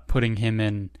putting him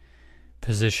in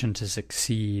position to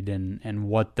succeed and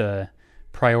what the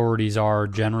priorities are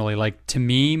generally. Like, to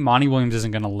me, Monty Williams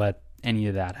isn't going to let any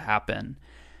of that happen.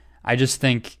 I just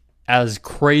think, as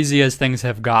crazy as things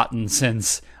have gotten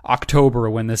since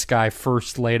October when this guy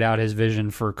first laid out his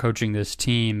vision for coaching this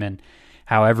team and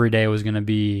how every day was going to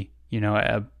be,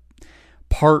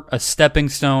 a stepping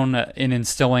stone in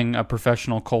instilling a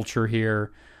professional culture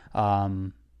here.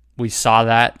 We saw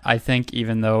that, I think,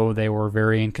 even though they were a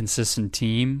very inconsistent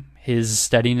team, his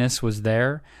steadiness was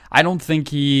there. I don't think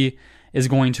he is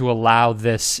going to allow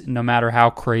this, no matter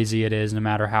how crazy it is, no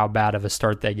matter how bad of a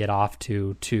start they get off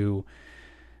to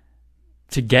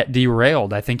get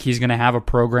derailed. I think he's going to have a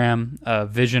program, a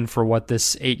vision for what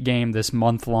this this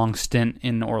month-long stint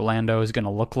in Orlando is going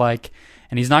to look like,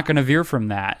 and he's not going to veer from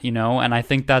that, and I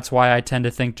think that's why I tend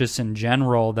to think just in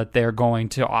general that they're going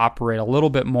to operate a little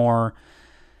bit more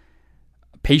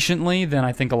patiently than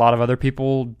I think a lot of other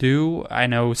people do. I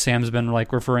know Sam's been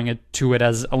referring to it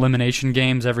as elimination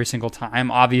games every single time.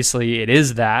 Obviously, it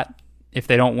is that. If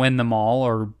they don't win them all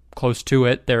or close to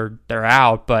it, they're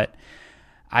out, but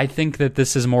I think that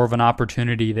this is more of an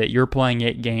opportunity that you're playing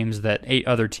 8 games that 8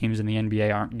 other teams in the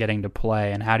NBA aren't getting to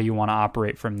play, and how do you want to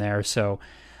operate from there? So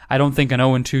I don't think an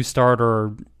 0-2 start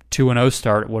or 2-0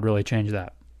 start would really change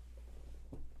that.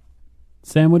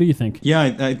 Sam, what do you think?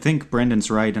 Yeah, I think Brendan's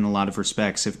right in a lot of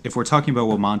respects. If we're talking about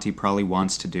what Monty probably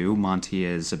wants to do, Monty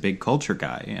is a big culture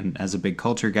guy, and as a big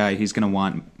culture guy, he's going to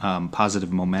want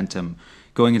positive momentum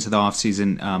going into the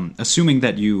offseason, assuming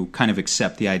that you kind of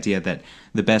accept the idea that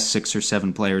the best 6 or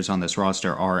 7 players on this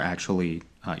roster are actually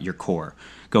your core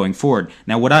going forward.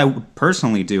 Now, what I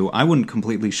personally do, I wouldn't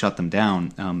completely shut them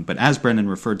down, but as Brendan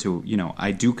referred to,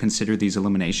 I do consider these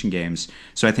elimination games.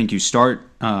 So I think you start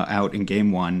out in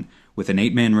game 1 with an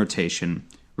 8-man rotation.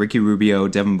 Ricky Rubio,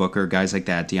 Devin Booker, guys like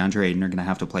that, DeAndre Ayton are going to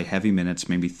have to play heavy minutes,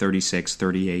 maybe 36,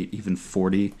 38, even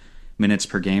 40 minutes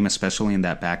per game, especially in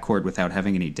that backcourt without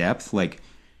having any depth.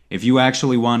 If you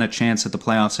actually want a chance at the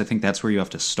playoffs, I think that's where you have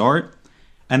to start.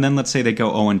 And then let's say they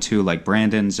go 0-2, like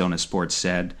Brandon, Zona Sports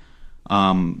said.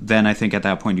 Then I think at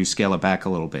that point you scale it back a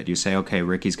little bit. You say, okay,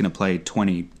 Ricky's going to play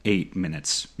 28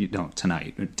 minutes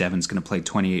tonight. Devin's going to play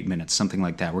 28 minutes, something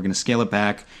like that. We're going to scale it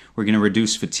back. We're going to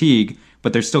reduce fatigue,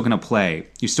 but they're still going to play.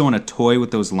 You still want to toy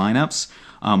with those lineups.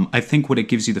 I think what it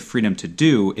gives you the freedom to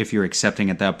do, if you're accepting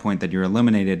at that point that you're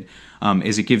eliminated,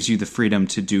 is it gives you the freedom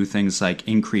to do things like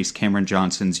increase Cameron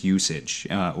Johnson's usage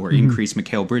or increase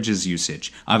Mikal Bridges'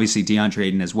 usage. Obviously DeAndre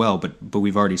Ayton as well, but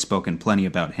we've already spoken plenty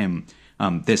about him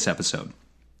this episode.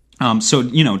 So,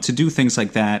 to do things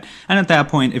like that. And at that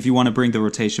point, if you want to bring the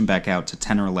rotation back out to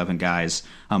 10 or 11 guys,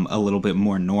 a little bit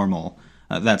more normal,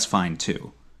 that's fine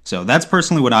too. So that's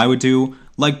personally what I would do.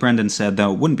 Like Brendan said,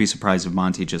 though, wouldn't be surprised if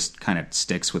Monty just kind of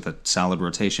sticks with a solid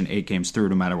rotation 8 games through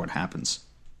no matter what happens.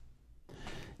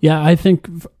 Yeah, I think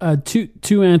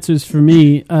two answers for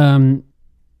me.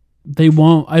 They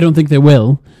won't. I don't think they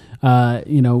will.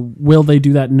 Will they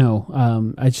do that?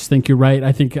 No. I just think you're right.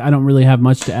 I don't really have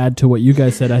much to add to what you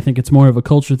guys said. I think it's more of a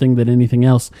culture thing than anything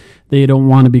else. They don't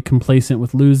want to be complacent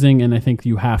with losing, and I think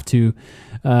you have to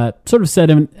sort of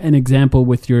set an example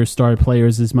with your star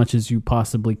players as much as you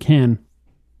possibly can.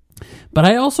 But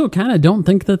I also kind of don't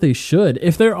think that they should.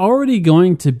 If they're already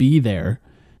going to be there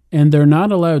and they're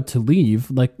not allowed to leave,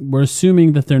 like we're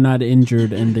assuming that they're not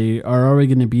injured and they are already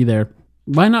going to be there,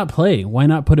 why not play? Why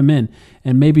not put them in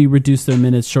and maybe reduce their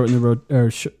minutes, shorten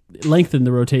the lengthen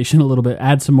the rotation a little bit,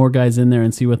 add some more guys in there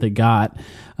and see what they got.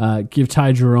 Give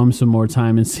Ty Jerome some more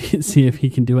time and see if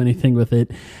he can do anything with it.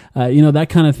 That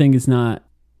kind of thing is not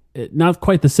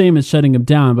quite the same as shutting him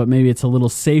down, but maybe it's a little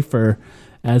safer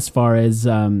as far as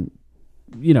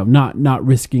not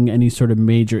risking any sort of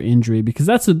major injury, because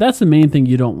that's the main thing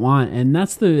you don't want, and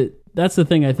that's the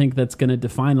thing I think that's going to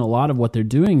define a lot of what they're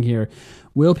doing here.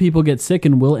 Will people get sick,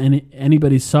 and will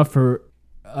anybody suffer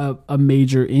a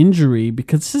major injury?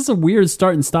 Because this is a weird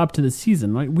start and stop to the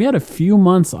season. Like, we had a few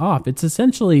months off. It's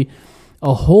essentially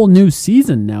a whole new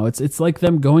season now. It's like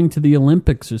them going to the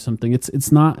Olympics or something.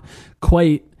 It's not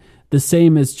quite the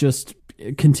same as just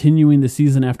continuing the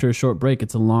season after a short break.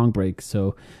 It's a long break.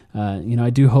 So, I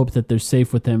do hope that they're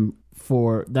safe with them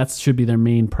that should be their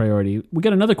main priority. We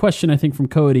got another question, I think, from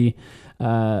Cody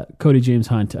James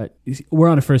Hunt. We're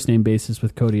on a first name basis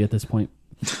with Cody at this point.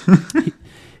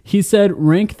 He said,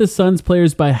 rank the Suns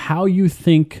players by how you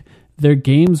think their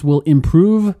games will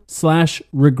improve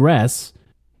 / regress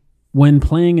when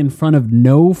playing in front of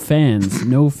no fans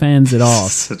at all.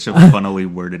 Such a funnily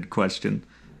worded question.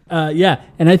 Yeah,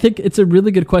 and I think it's a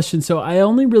really good question. So I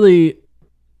only really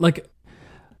like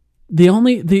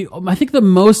I think the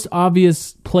most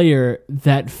obvious player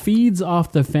that feeds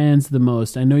off the fans the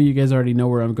most, I know you guys already know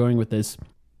where I'm going with this,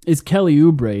 is Kelly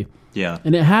Oubre. Yeah.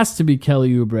 And it has to be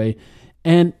Kelly Oubre.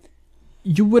 And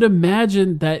you would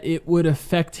imagine that it would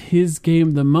affect his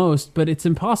game the most, but it's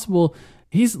impossible.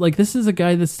 He's like, this is a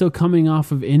guy that's still coming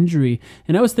off of injury.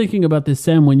 And I was thinking about this,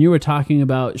 Sam, when you were talking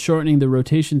about shortening the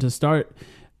rotation to start.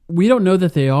 We don't know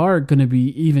that they are going to be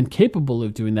even capable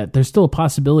of doing that. There's still a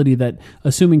possibility that,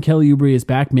 assuming Kelly Oubre is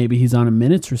back, maybe he's on a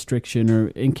minutes restriction or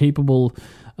incapable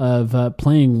of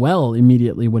playing well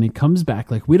immediately when he comes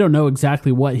back. Like, we don't know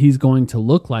exactly what he's going to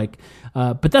look like.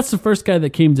 But that's the first guy that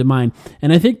came to mind.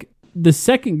 And I think the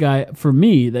second guy for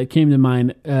me that came to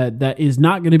mind that is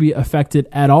not going to be affected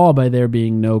at all by there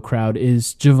being no crowd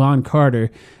is Jevon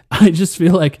Carter. I just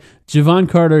feel like Jevon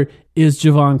Carter is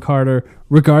Jevon Carter,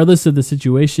 regardless of the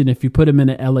situation. If you put him in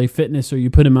an LA Fitness or you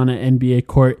put him on an NBA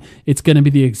court, it's going to be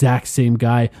the exact same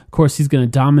guy. Of course, he's going to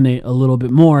dominate a little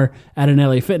bit more at an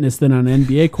LA Fitness than on an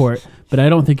NBA court, but I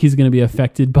don't think he's going to be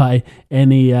affected by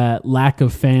any lack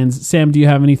of fans. Sam, do you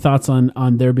have any thoughts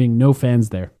on there being no fans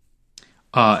there?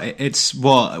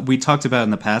 We talked about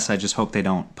in the past, I just hope they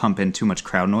don't pump in too much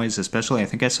crowd noise, especially I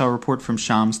think I saw a report from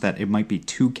Shams that it might be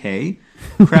 2K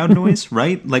crowd noise,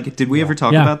 right? Like, did we ever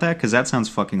talk about that? Because that sounds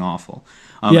fucking awful.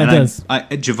 It does.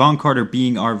 Jevon Carter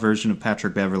being our version of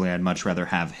Patrick Beverley, I'd much rather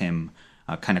have him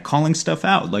kind of calling stuff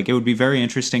out. Like, it would be very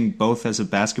interesting both as a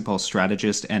basketball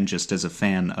strategist and just as a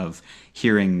fan of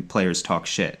hearing players talk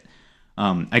shit.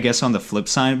 I guess on the flip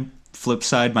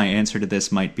side, my answer to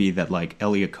this might be that, like,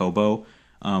 Elie Okobo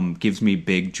gives me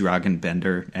big Dragan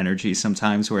Bender energy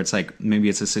sometimes, where it's like maybe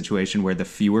it's a situation where the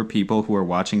fewer people who are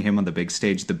watching him on the big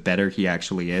stage, the better he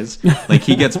actually is. Like,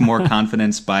 he gets more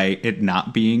confidence by it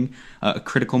not being a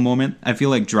critical moment. I feel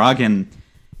like Dragan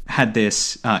had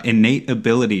this innate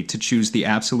ability to choose the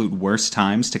absolute worst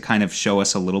times to kind of show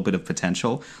us a little bit of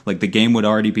potential. Like, the game would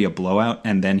already be a blowout,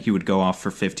 and then he would go off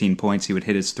for 15 points, he would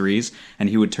hit his threes, and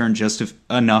he would turn just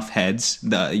enough heads,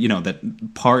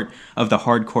 that part of the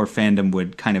hardcore fandom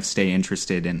would kind of stay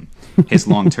interested in his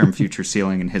long-term future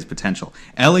ceiling and his potential.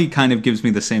 Ellie kind of gives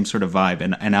me the same sort of vibe,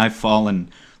 and I've fallen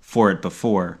for it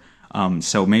before.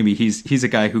 So maybe he's a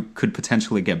guy who could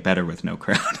potentially get better with no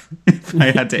crowd, if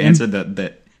I had to answer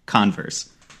the converse.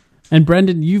 And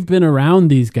Brendan, you've been around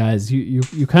these guys.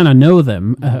 You kind of know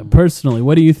them personally.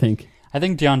 What do you think? I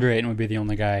think DeAndre Ayton would be the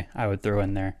only guy I would throw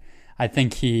in there. I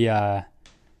think he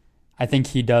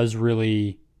does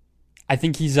really. I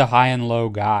think he's a high and low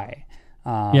guy.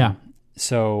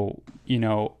 So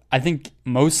I think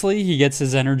mostly he gets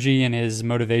his energy and his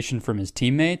motivation from his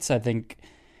teammates. I think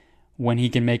when he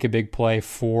can make a big play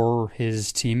for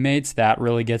his teammates, that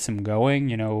really gets him going.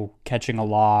 Catching a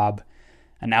lob,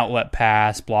 an outlet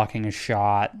pass, blocking a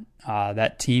shot,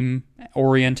 that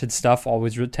team-oriented stuff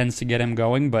always tends to get him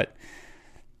going. But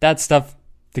that stuff,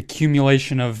 the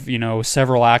accumulation of,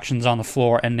 several actions on the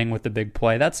floor ending with the big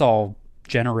play, that's all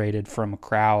generated from a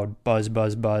crowd, buzz,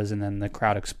 buzz, buzz, and then the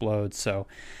crowd explodes. So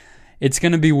it's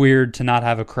going to be weird to not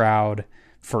have a crowd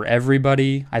for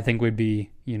everybody. I think would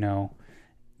be,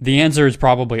 the answer is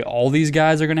probably all these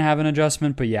guys are going to have an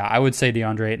adjustment. But yeah, I would say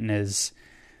DeAndre Ayton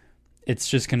it's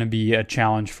just going to be a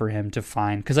challenge for him to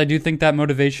find, because I do think that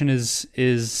motivation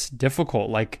is difficult.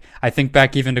 Like, I think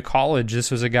back even to college, this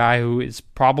was a guy who is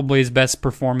probably his best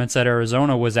performance at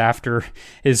Arizona was after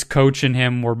his coach and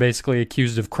him were basically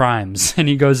accused of crimes, and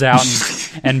he goes out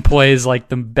and plays like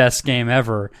the best game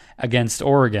ever against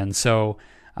Oregon. So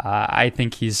I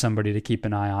think he's somebody to keep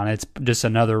an eye on. It's just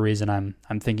another reason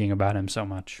I'm thinking about him so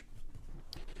much.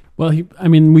 Well,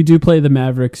 we do play the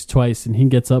Mavericks twice, and he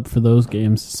gets up for those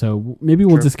games. So maybe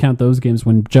we'll discount those games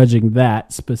when judging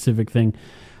that specific thing.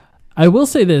 I will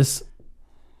say this.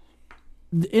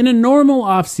 In a normal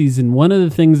offseason, one of the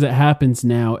things that happens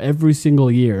now every single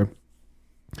year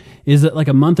is that like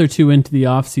a month or two into the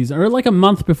offseason, or like a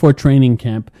month before training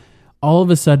camp, all of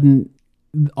a sudden,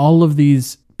 all of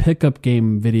these pickup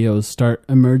game videos start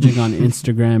emerging on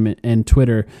Instagram and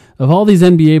Twitter of all these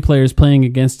NBA players playing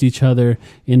against each other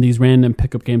in these random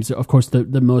pickup games. Of course,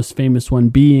 the most famous one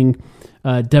being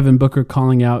Devin Booker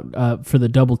calling out for the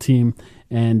double team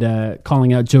and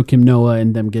calling out Joakim Noah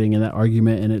and them getting in that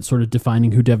argument, and it's sort of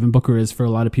defining who Devin Booker is for a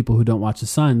lot of people who don't watch the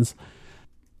Suns.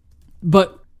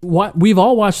 But we've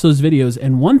all watched those videos,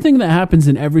 and one thing that happens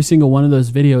in every single one of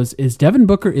those videos is Devin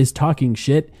Booker is talking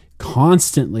shit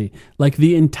constantly, like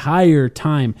the entire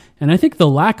time. And I think the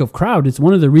lack of crowd is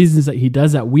one of the reasons that he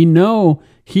does that. We know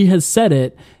he has said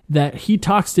it, that he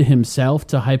talks to himself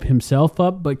to hype himself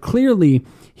up, but clearly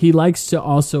he likes to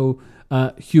also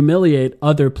humiliate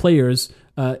other players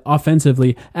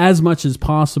offensively as much as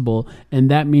possible, and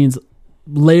that means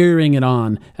layering it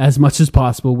on as much as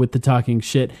possible with the talking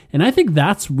shit. And I think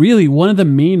that's really one of the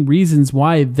main reasons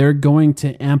why they're going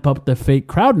to amp up the fake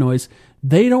crowd noise.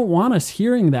 They don't want us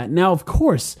hearing that. Now, of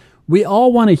course, we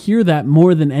all want to hear that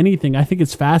more than anything. I think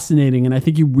it's fascinating, and I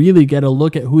think you really get a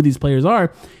look at who these players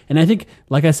are. And I think,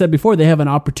 like I said before, they have an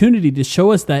opportunity to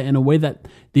show us that in a way that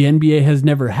the NBA has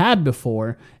never had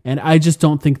before, and I just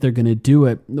don't think they're going to do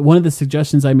it. One of the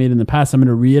suggestions I made in the past, I'm going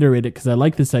to reiterate it because I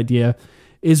like this idea,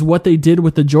 is what they did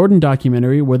with the Jordan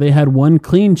documentary, where they had one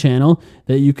clean channel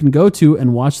that you can go to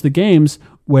and watch the games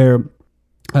where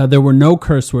there were no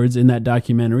curse words in that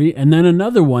documentary, and then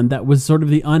another one that was sort of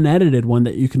the unedited one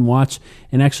that you can watch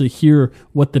and actually hear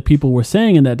what the people were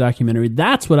saying in that documentary.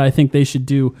 That's what I think they should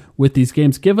do with these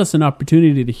games. Give us an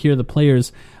opportunity to hear the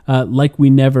players like we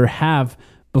never have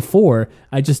before.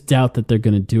 I just doubt that they're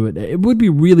going to do it. It would be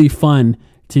really fun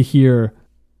to hear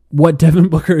what Devin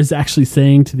Booker is actually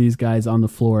saying to these guys on the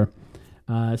floor.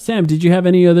 Sam, did you have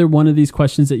any other one of these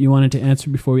questions that you wanted to answer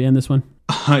before we end this one?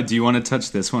 Do you want to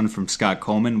touch this one from Scott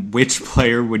Coleman? Which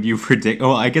player would you predict?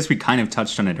 Oh, I guess we kind of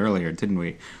touched on it earlier, didn't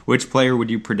we? Which player would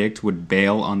you predict would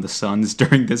bail on the Suns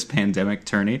during this pandemic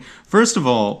tourney? First of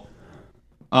all,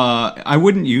 I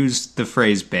wouldn't use the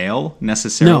phrase bail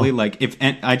necessarily. No. Like,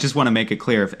 I just want to make it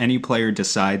clear, if any player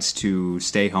decides to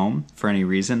stay home for any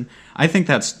reason, I think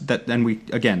that, and we,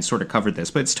 again, sort of covered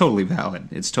this, but it's totally valid.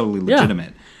 It's totally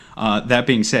legitimate. Yeah. That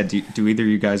being said, do either of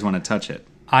you guys want to touch it?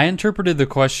 I interpreted the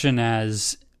question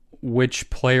as which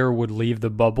player would leave the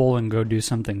bubble and go do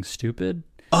something stupid.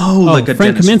 Oh, like a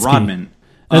Frank Dennis Kaminsky. Rodman.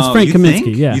 That's Frank Kaminsky,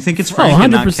 think? Yeah. You think it's Frank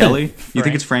and not 100%. Kelly? You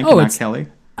think it's Frank and not Kelly?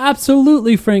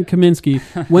 Absolutely Frank Kaminsky.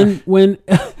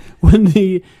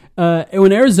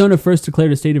 When Arizona first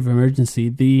declared a state of emergency,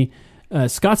 the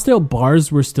Scottsdale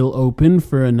bars were still open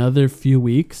for another few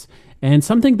weeks. And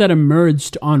something that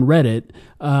emerged on Reddit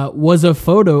was a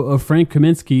photo of Frank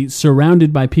Kaminsky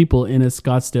surrounded by people in a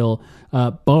Scottsdale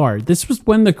bar. This was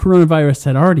when the coronavirus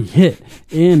had already hit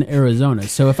in Arizona.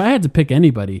 So if I had to pick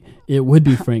anybody, it would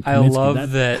be Frank Kaminsky. I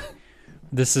love that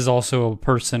this is also a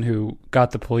person who got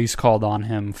the police called on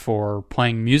him for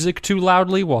playing music too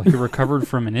loudly while he recovered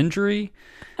from an injury.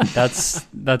 That's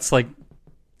like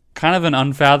kind of an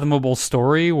unfathomable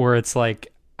story where it's like,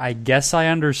 I guess I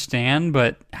understand,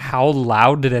 but how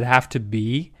loud did it have to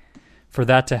be for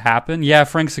that to happen? Yeah,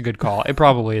 Frank's a good call. It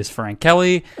probably is Frank.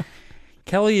 Kelly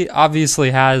obviously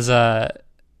has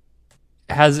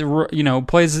plays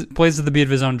at the beat of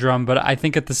his own drum, but I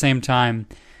think at the same time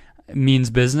means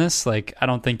business. Like, I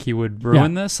don't think he would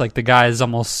ruin this. Like, the guy is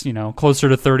almost, closer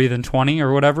to 30 than 20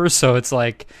 or whatever. So it's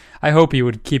like, I hope he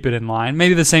would keep it in line.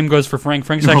 Maybe the same goes for Frank.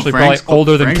 Frank's probably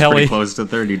older than Kelly. Pretty close to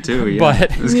 32,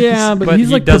 yeah. But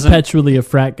he's like perpetually a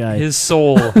frat guy. His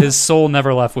soul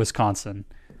never left Wisconsin.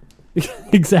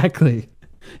 Exactly.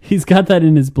 He's got that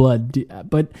in his blood.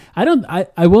 But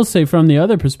I will say from the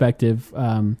other perspective,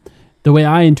 the way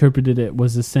I interpreted it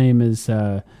was the same as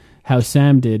how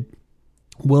Sam did.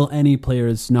 Will any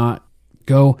players not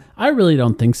go? I really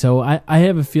don't think so. I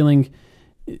have a feeling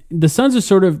the Suns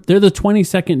are they're the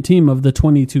 22nd team of the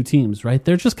 22 teams, right?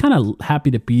 They're just kind of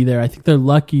happy to be there. I think they're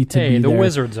lucky to be there. The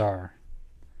Wizards are.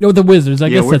 No, the Wizards. I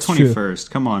guess that's true. Yeah, we're 21st.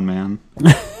 Come on, man.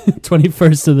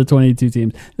 21st of the 22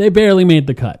 teams. They barely made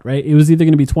the cut, right? It was either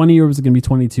going to be 20 or it was going to be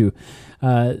 22.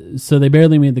 So they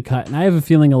barely made the cut. And I have a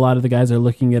feeling a lot of the guys are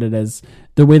looking at it as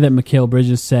the way that Mikal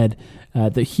Bridges said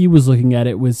that he was looking at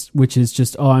it, which is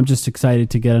just, I'm just excited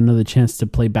to get another chance to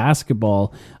play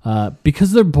basketball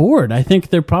because they're bored. I think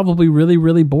they're probably really,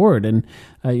 really bored. And,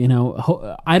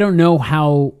 I don't know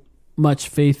how much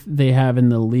faith they have in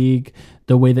the league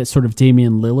the way that sort of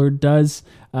Damian Lillard does.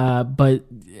 But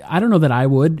I don't know that I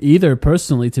would either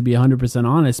personally, to be 100%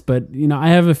 honest. But, I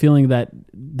have a feeling that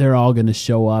they're all going to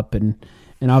show up and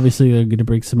obviously they're going to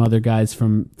bring some other guys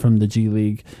from the G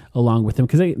League along with them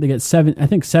because they get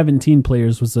 17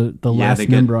 players was the last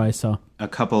number I saw. A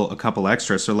couple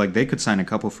extra. So like they could sign a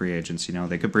couple free agents,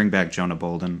 they could bring back Jonah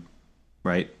Bolden,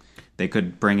 right? They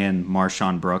could bring in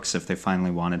Marshawn Brooks if they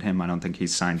finally wanted him. I don't think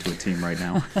he's signed to a team right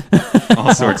now.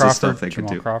 All sorts of stuff they could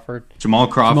do. Jamal Crawford. Jamal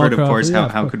Crawford, of course. Yeah,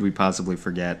 How could we possibly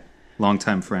forget?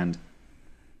 Longtime friend.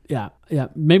 Yeah.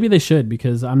 Maybe they should,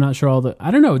 because I'm not sure I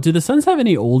don't know. Do the Suns have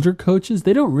any older coaches?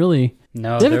 They don't really.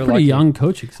 No, they have they're a pretty lucky. young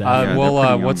coaching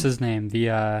staff. What's his name?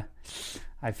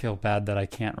 I feel bad that I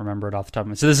can't remember it off the top of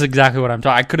my head. So this is exactly what I'm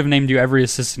talking. I could have named you every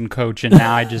assistant coach, and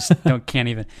now I just can't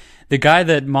even. The guy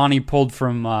that Monty pulled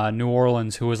from New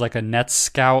Orleans, who was like a Nets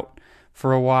scout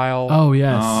for a while. Oh,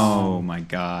 yes. Oh, my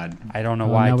God. I don't know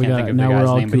why I can't think of the guy's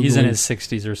name, but he's in his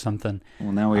 60s or something.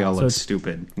 Well, now we all look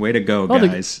stupid. Way to go, Oh,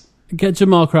 guys. Get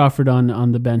Jamal Crawford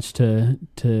on the bench to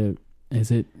is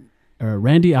it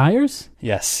Randy Ayers?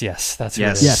 Yes, that's Yes. what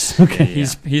it is. Yes,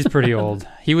 okay. He's pretty old.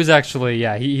 He was actually,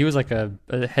 he was like a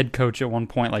head coach at one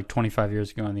point, like 25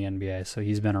 years ago in the NBA, so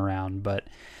he's been around. But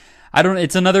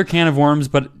it's another can of worms,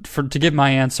 but to give my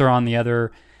answer on the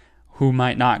other who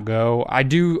might not go, I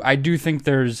do think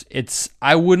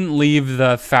I wouldn't leave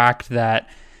the fact that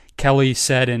Kelly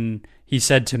said he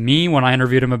said to me when I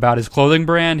interviewed him about his clothing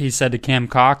brand, he said to Cam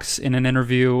Cox in an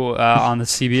interview on the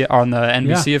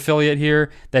NBC affiliate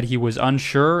here that he was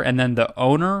unsure, and then the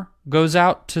owner goes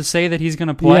out to say that he's going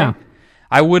to play. Yeah.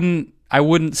 I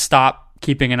wouldn't stop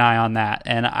keeping an eye on that,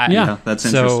 and that's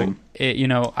interesting.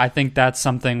 I think that's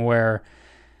something where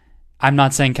I'm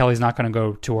not saying Kelly's not going to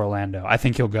go to Orlando. I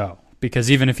think he'll go,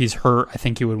 because even if he's hurt, I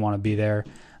think he would want to be there.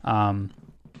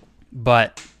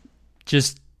 But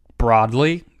just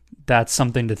broadly, that's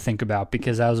something to think about,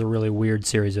 because that was a really weird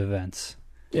series of events.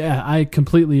 Yeah, I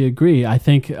completely agree. I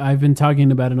think I've been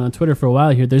talking about it on Twitter for a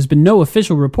while here. There's been no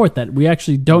official report that we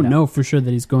actually don't know for sure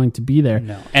that he's going to be there.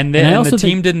 No. And the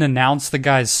team didn't announce the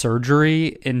guy's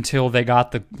surgery until they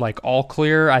got the all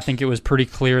clear. I think it was pretty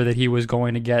clear that he was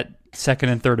going to get second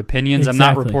and third opinions. Exactly.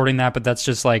 I'm not reporting that, but that's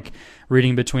just like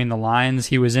reading between the lines.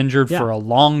 He was injured for a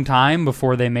long time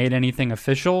before they made anything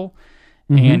official.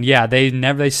 And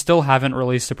they still haven't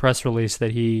released a press release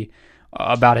that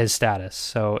about his status.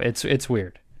 So it's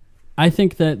weird. I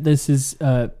think that this is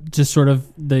just sort of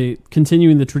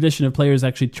continuing the tradition of players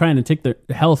actually trying to take their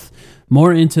health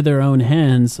more into their own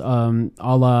hands, a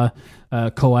la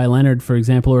Kawhi Leonard, for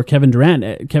example, or Kevin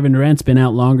Durant. Kevin Durant's been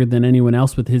out longer than anyone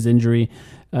else with his injury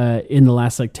in the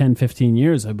last 10, 15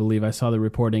 years, I believe. I saw the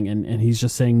reporting, and he's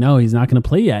just saying, no, he's not going to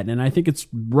play yet. And I think it's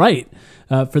right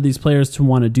for these players to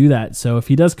want to do that. So if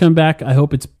he does come back,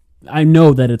 I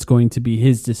know that it's going to be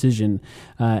his decision,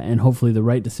 and hopefully the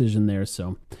right decision there.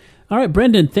 So, all right,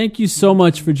 Brendan, thank you so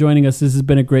much for joining us. This has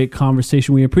been a great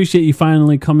conversation. We appreciate you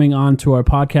finally coming on to our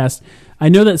podcast. I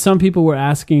know that some people were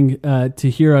asking to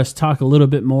hear us talk a little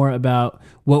bit more about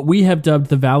what we have dubbed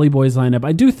the Valley Boys lineup.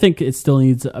 I do think it still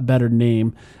needs a better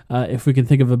name, if we can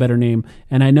think of a better name.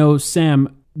 And I know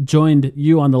Sam joined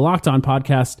you on the Locked On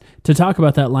podcast to talk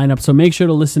about that lineup. So make sure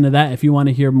to listen to that if you want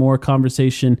to hear more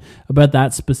conversation about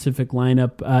that specific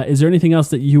lineup. Is there anything else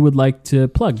that you would like to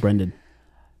plug, Brendan?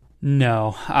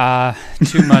 No,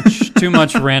 too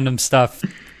much random stuff.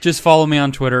 Just follow me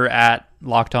on Twitter at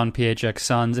LockedOnPHX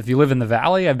Suns. If you live in the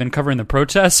Valley, I've been covering the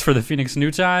protests for the Phoenix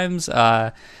New Times,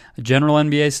 general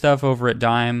NBA stuff over at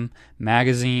Dime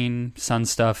Magazine, Sun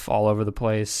stuff all over the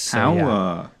place.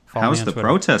 So, how's the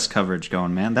protest coverage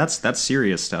going, man? That's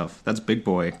serious stuff. That's big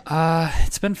boy.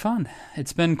 It's been fun.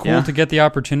 It's been cool to get the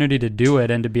opportunity to do it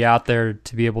and to be out there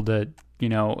to be able to.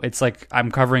 It's like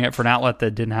I'm covering it for an outlet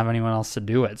that didn't have anyone else to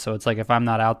do it. So it's like if I'm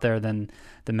not out there, then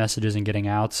the message isn't getting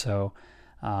out. So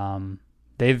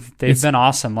they've been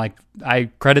awesome. Like, I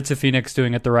credit to Phoenix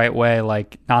doing it the right way.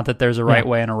 Like, not that there's a right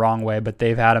way and a wrong way, but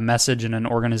they've had a message and an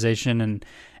organization and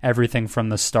everything from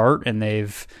the start, and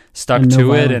they've stuck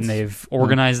to it, and they've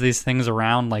organized these things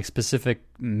around like specific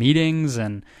meetings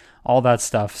and all that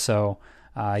stuff. So.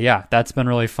 That's been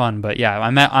really fun. But yeah,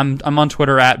 I'm on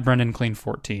Twitter at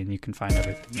BrendanClean14. You can find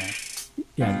everything there.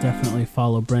 Yeah, definitely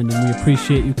follow Brendan. We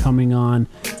appreciate you coming on.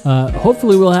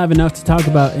 Hopefully we'll have enough to talk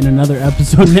about in another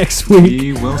episode next week.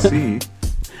 We will see.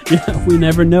 Yeah, we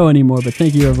never know anymore, but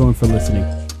thank you everyone for listening.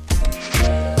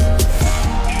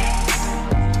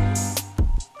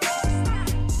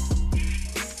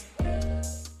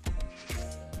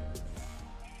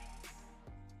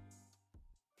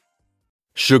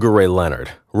 Sugar Ray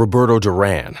Leonard, Roberto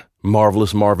Duran,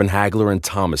 Marvelous Marvin Hagler, and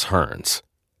Thomas Hearns.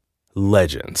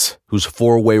 Legends, whose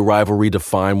four-way rivalry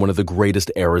defined one of the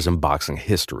greatest eras in boxing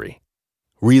history.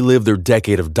 Relive their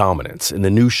decade of dominance in the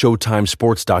new Showtime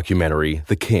sports documentary,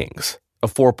 The Kings, a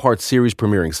 4-part series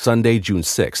premiering Sunday, June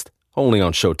 6th, only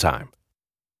on Showtime.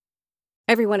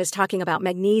 Everyone is talking about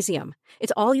magnesium.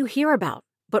 It's all you hear about.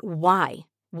 But why?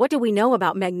 What do we know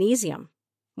about magnesium?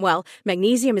 Well,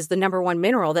 magnesium is the number one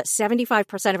mineral that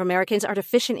 75% of Americans are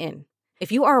deficient in.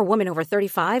 If you are a woman over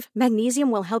 35,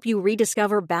 magnesium will help you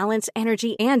rediscover balance,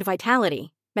 energy, and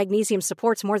vitality. Magnesium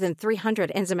supports more than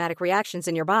 300 enzymatic reactions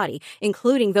in your body,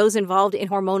 including those involved in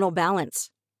hormonal balance.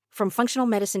 From functional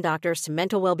medicine doctors to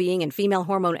mental well-being and female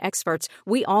hormone experts,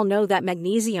 we all know that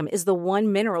magnesium is the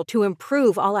one mineral to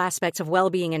improve all aspects of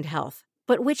well-being and health.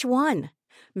 But which one?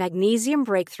 Magnesium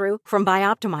Breakthrough from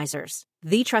Bioptimizers,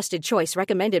 the trusted choice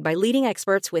recommended by leading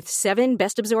experts with 7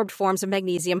 best-absorbed forms of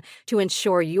magnesium to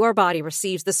ensure your body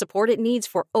receives the support it needs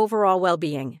for overall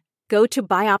well-being. Go to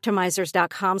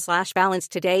bioptimizers.com/balance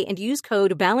today and use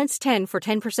code BALANCE10 for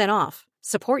 10% off.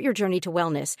 Support your journey to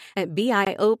wellness at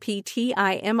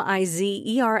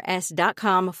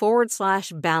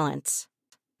bioptimizers.com/balance.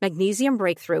 Magnesium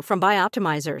Breakthrough from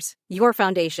Bioptimizers, your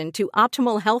foundation to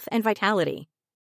optimal health and vitality.